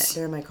it! Damn it.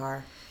 They're in my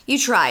car. You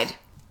tried.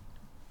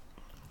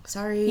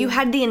 Sorry. You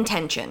had the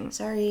intention.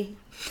 Sorry.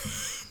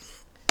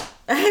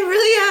 I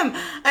really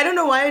am. I don't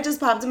know why it just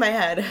popped in my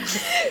head.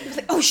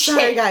 Like, oh shit!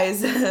 Sorry,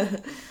 guys.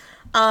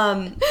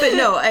 But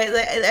no,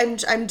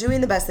 I'm doing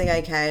the best thing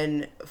I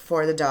can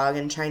for the dog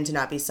and trying to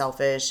not be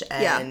selfish.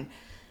 And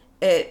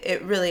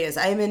it really is.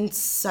 I'm in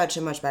such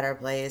a much better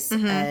place.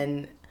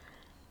 And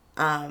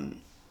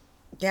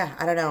yeah,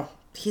 I don't know.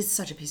 He's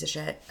such a piece of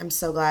shit. I'm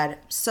so glad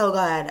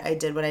I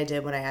did what I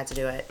did when I had to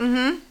do it.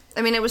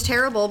 I mean, it was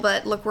terrible,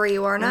 but look where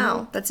you are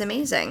now. That's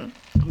amazing.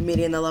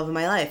 Meeting the love of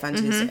my life on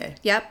Tuesday.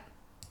 Yep.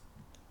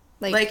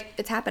 Like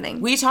it's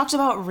happening. We talked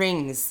about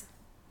rings.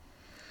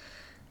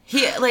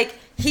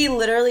 He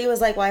literally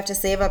was like, well, I have to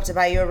save up to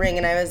buy you a ring.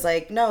 And I was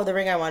like, no, the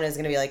ring I want is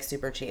going to be like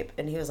super cheap.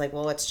 And he was like,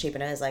 well, what's cheap?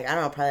 And I was like, I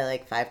don't know, probably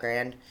like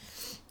 $5,000.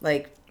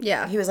 Like,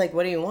 Yeah. He was like,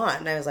 what do you want?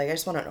 And I was like, I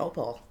just want an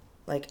opal.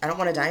 Like, I don't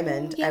want a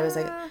diamond. I was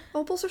like,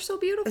 opals are so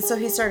beautiful. so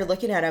he started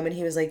looking at him and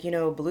he was like,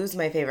 blue's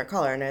my favorite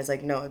color. And I was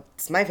like, no,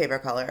 it's my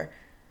favorite color.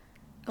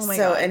 Oh my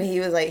god. And he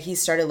was like, he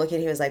started looking,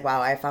 he was like,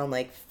 wow, I found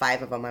like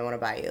 5 of them I want to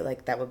buy you.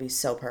 Like, that would be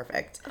so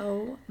perfect.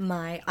 Oh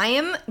my.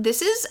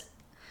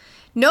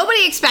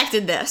 Nobody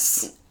expected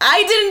this.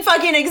 I didn't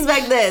fucking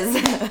expect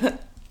this.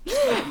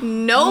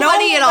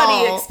 Nobody at all.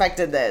 Nobody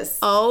expected this.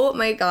 Oh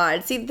my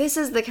god. See, this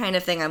is the kind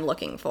of thing I'm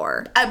looking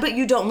for. But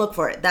you don't look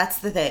for it. That's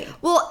the thing.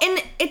 Well,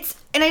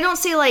 and I don't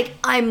say like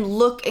I'm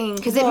looking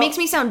because it makes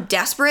me sound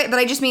desperate, but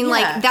I just mean Yeah.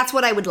 like that's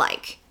what I would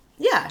like.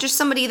 Yeah. Just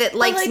somebody that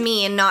likes like-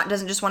 me and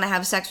doesn't just want to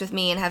have sex with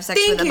me and have sex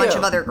Thank with a bunch you.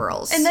 of other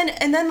girls. And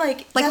then like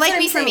that's like what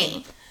me I'm for saying.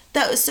 me.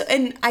 That was so,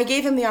 and I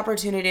gave him the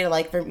opportunity to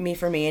like for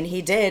me, and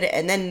he did.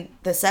 And then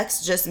the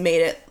sex just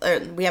made it. Or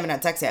we haven't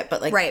had sex yet, but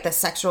like Right. the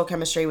sexual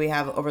chemistry we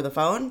have over the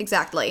phone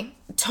Exactly.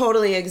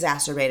 totally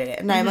exacerbated it.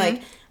 And I'm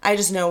like, I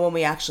just know when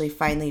we actually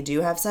finally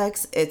do have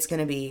sex, it's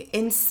gonna be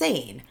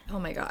insane, Oh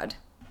my god.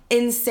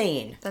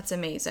 insane. That's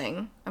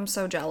amazing. I'm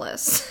so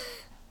jealous.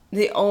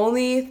 The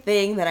only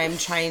thing that I'm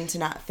trying to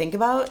not think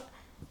about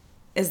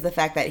is the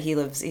fact that he's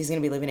going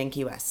to be living in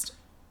Key West.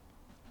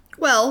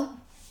 Well,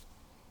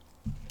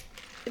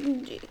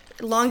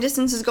 long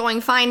distance is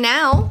going fine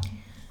now.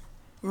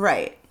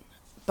 Right.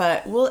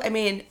 But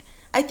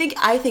I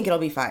think it'll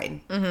be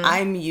fine.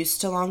 I'm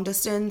used to long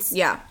distance.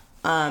 Yeah.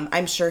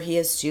 I'm sure he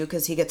is too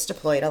because he gets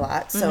deployed a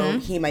lot, so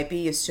he might be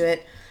used to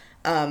it.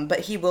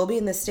 But he will be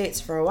in the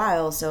States for a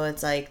while, so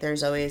it's like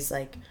there's always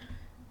like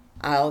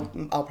I'll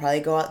probably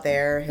go out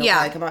there. He'll Yeah.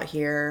 probably come out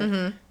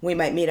here. We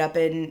might meet up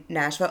in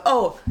Nashville.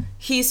 Oh,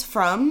 he's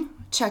from,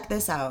 check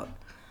this out,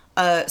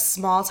 a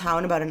small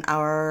town about an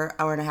hour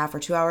and a half or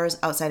 2 hours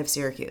outside of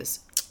Syracuse.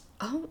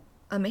 Oh,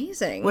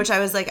 amazing. Which I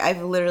was like,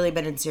 I've literally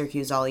been in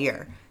Syracuse all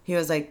year. He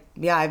was like,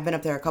 yeah, I've been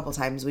up there a couple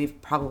times.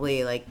 We've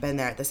probably like been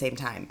there at the same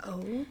time.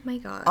 Oh my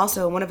god.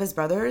 Also, one of his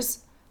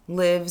brothers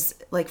lives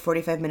like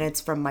 45 minutes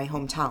from my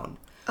hometown.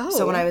 Oh.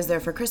 So when I was there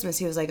for Christmas,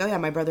 he was like, oh yeah,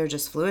 my brother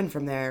just flew in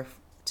from there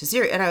to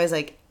Syria. And I was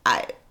like,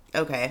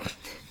 okay.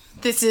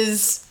 This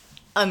is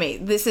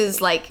amazing. This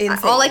is like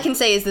Insane. all I can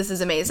say is this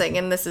is amazing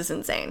and this is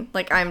insane.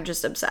 Like I'm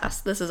just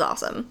obsessed. This is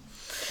awesome.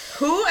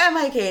 Who am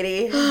I,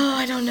 Katie? Oh,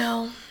 I don't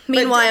know. But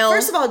Meanwhile,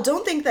 first of all,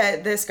 don't think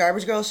that this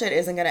garbage girl shit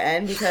isn't going to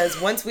end because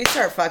once we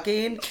start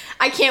fucking,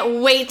 I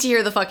can't wait to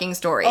hear the fucking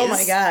stories. Oh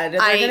my God, they're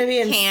gonna be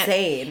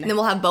insane. And then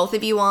we'll have both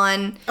of you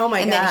on. Oh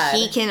my and God.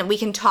 And then we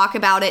can talk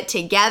about it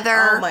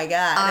together. Oh my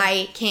God.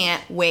 I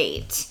can't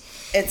wait.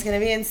 it's going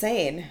to be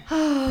insane.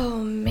 Oh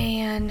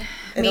man.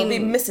 It'll be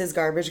Mrs.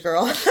 Garbage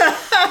Girl.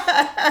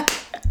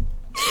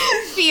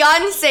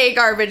 Fiance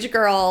garbage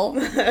girl.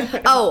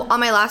 Oh, on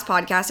my last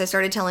podcast, I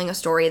started telling a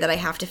story that I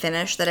have to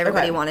finish that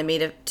everybody Okay. wanted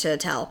me to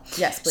tell.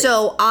 Yes, please.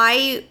 So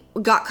I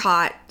got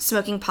caught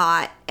smoking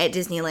pot at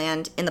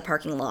Disneyland in the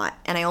parking lot,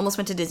 and I almost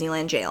went to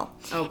Disneyland jail.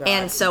 Oh, God.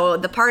 And so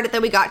the part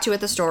that we got to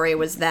at the story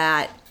was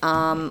that,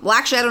 well,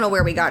 actually, I don't know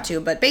where we got to,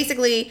 but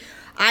basically,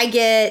 we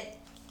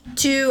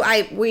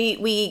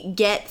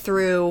get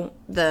through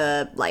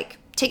the, like,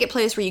 ticket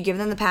place where you give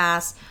them the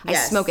pass. I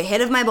Yes. smoke a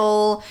hit of my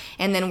bowl,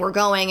 and then we're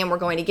going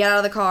to get out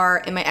of the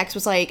car, and my ex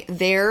was like,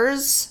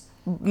 there's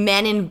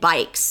men in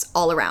bikes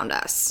all around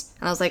us.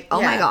 And I was like,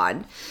 oh my Yeah.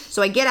 God.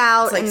 So I get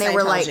out like and they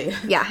were like,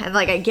 Scientology. yeah, and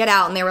like I get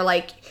out and they were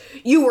like,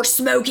 you were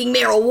smoking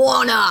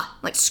marijuana,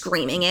 like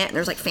screaming it. And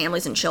there's like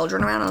families and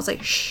children around. I was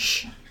like,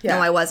 shh. Yeah.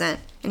 No, I wasn't.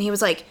 And he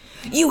was like,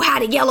 you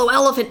had a yellow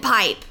elephant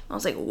pipe. I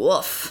was like,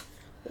 woof.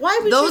 Why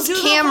would Those you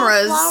do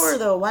cameras- the whole flower,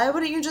 though? Why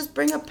wouldn't you just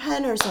bring a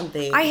pen or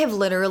something? I have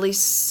literally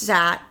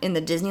sat in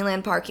the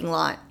Disneyland parking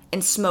lot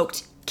and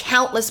smoked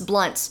countless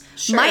blunts.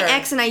 Sure. My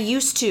ex and I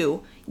used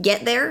to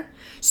get there,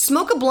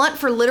 smoke a blunt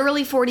for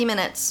literally 40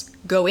 minutes,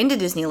 go into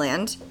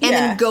Disneyland, and Yeah.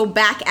 then go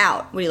back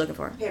out. What are you looking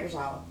for? Paper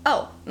towel.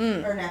 Oh,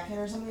 Or napkin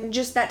or something.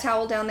 just that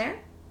towel down there?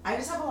 I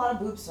just have a lot of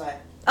boob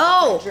sweat.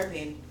 Oh. It's, like,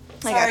 dripping.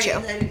 I got Sorry,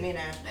 you. I didn't mean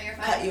to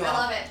cut you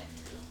off.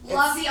 it.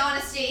 Love the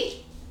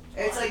honesty.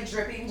 It's like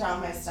dripping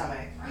down my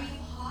stomach. Are you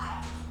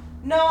hot?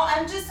 No,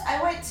 I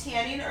went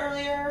tanning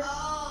earlier.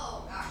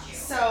 Oh, got you.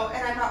 So,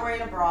 and I'm not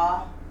wearing a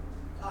bra.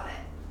 Got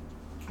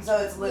it. So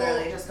it's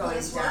literally Will- just will going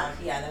this down. work?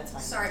 Yeah, that's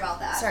fine. Sorry about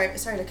that.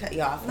 Sorry to cut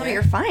you off. No, there.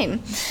 you're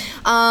fine.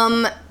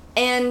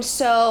 And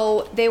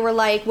so they were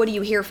like, what are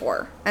you here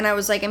for? And I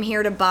was like, I'm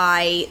here to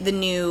buy the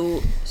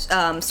new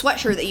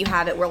sweatshirt that you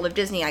have at World of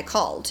Disney. I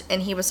called.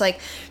 And he was like,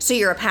 so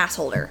you're a pass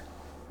holder?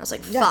 I was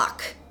like, Yeah.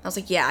 fuck. I was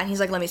like, yeah. And he's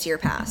like, let me see your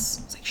pass.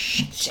 I was like,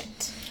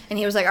 shit. And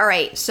he was like, all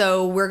right,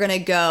 so we're going to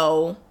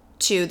go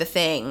to the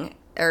thing.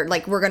 Or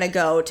like, we're going to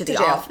go to the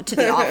jail. to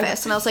the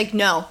office. And I was like,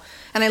 no.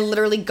 And I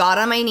literally got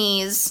on my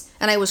knees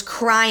and I was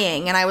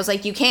crying. And I was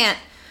like, you can't.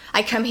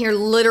 I come here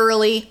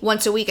literally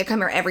once a week. I come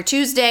here every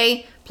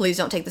Tuesday. Please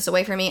don't take this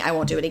away from me. I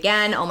won't do it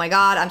again. Oh my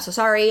God, I'm so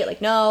sorry.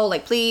 Like, no,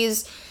 like,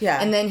 please.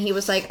 Yeah. And then he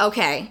was like,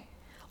 okay,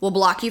 we'll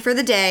block you for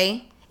the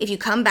day. If you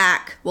come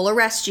back, we'll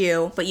arrest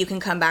you, but you can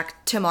come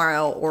back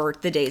tomorrow or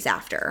the days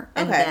after.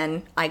 And Okay.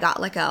 then I got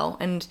let go.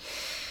 And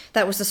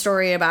that was the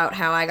story about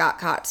how I got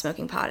caught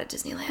smoking pot at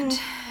Disneyland.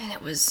 And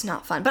it was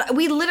not fun. But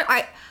we literally,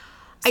 I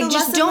So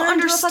just lesson don't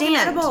learned, do a fucking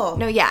understand. edible.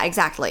 No, yeah,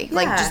 exactly.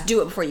 Like, Yeah. just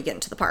do it before you get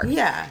into the park.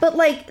 Yeah. But,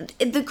 like,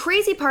 the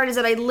crazy part is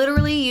that I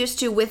literally used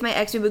to, with my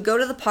ex, we would go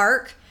to the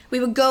park. We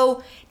would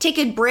go take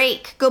a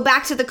break, go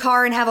back to the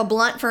car and have a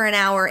blunt for an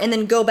hour, and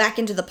then go back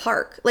into the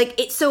park. Like,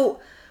 it's so...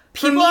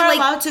 For People me, are like,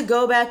 allowed to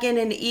go back in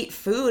and eat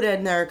food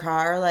in their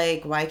car.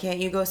 Like, why can't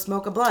you go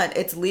smoke a blunt?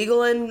 It's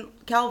legal in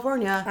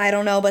California. I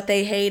don't know, but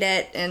they hate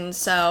it, and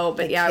so...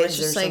 But Like yeah, I was kids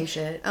just or some like,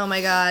 shit. oh my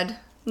God.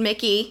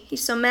 Mickey,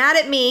 he's so mad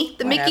at me.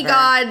 The Mickey Whatever.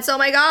 gods, oh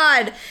my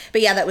God.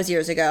 But yeah, that was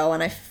years ago,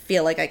 and I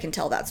feel like I can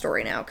tell that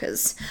story now,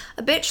 because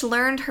a bitch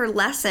learned her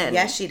lesson.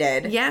 Yes, she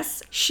did.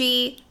 Yes,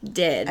 she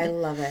did. I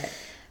love it.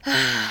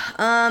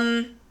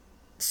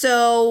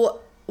 So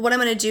what I'm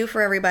going to do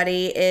for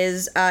everybody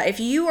is if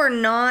you are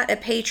not a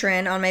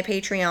patron on my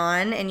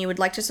Patreon and you would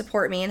like to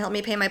support me and help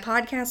me pay my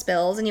podcast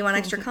bills and you want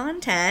extra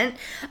content,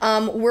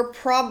 we're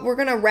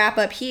going to wrap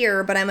up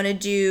here, but I'm going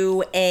to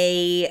do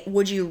a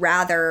would you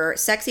rather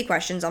sexy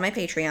questions on my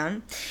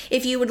Patreon.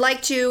 If you would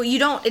like to,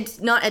 it's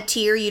not a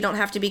tier, you don't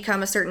have to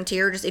become a certain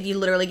tier. Just if you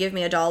literally give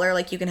me $1,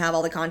 like, you can have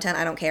all the content.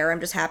 I don't care.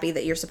 I'm just happy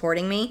that you're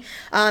supporting me.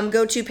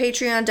 Go to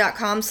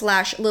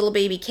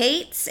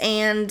patreon.com/littlebabykates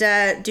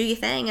and do your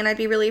thing, and I'd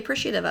be really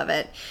appreciative of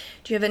it.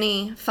 Do you have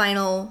any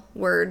final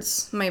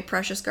words, my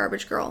precious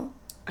garbage girl?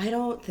 I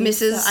don't think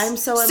Mrs. so. I'm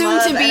so in soon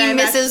love. to be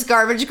and I'm Mrs.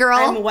 Garbage Girl.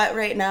 I'm wet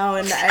right now,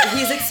 and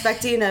he's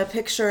expecting a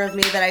picture of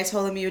me that I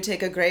told him you would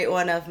take a great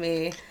one of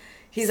me.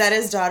 He's at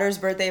his daughter's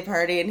birthday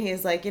party, and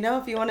he's like,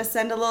 if you want to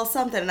send a little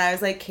something. And I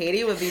was like,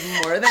 Katie would be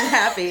more than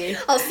happy.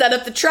 I'll set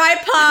up the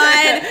tripod,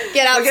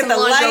 get out We'll get some the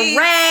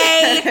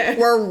lingerie.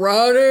 We're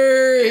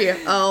ready.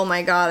 Oh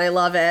my God, I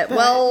love it.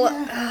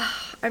 yeah.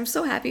 I'm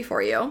so happy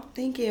for you.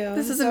 Thank you.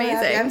 This is I'm so amazing.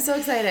 happy. I'm so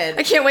excited.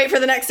 I can't wait for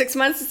the next 6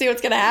 months to see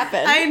what's going to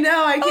happen. I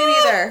know. I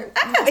can't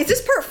either. Is this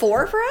part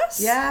 4 for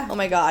us? Yeah. Oh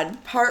my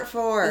God. Part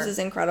 4. This is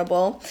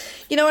incredible.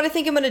 You know what I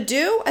think I'm going to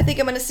do? I think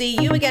I'm going to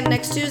see you again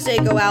next Tuesday.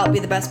 Go out, be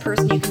the best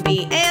person you can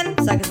be, and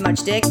suck as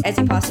much dick as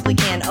you possibly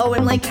can. Oh,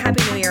 and like,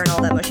 Happy New Year and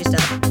all that mushy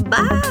stuff.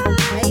 Bye.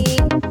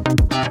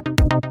 Bye.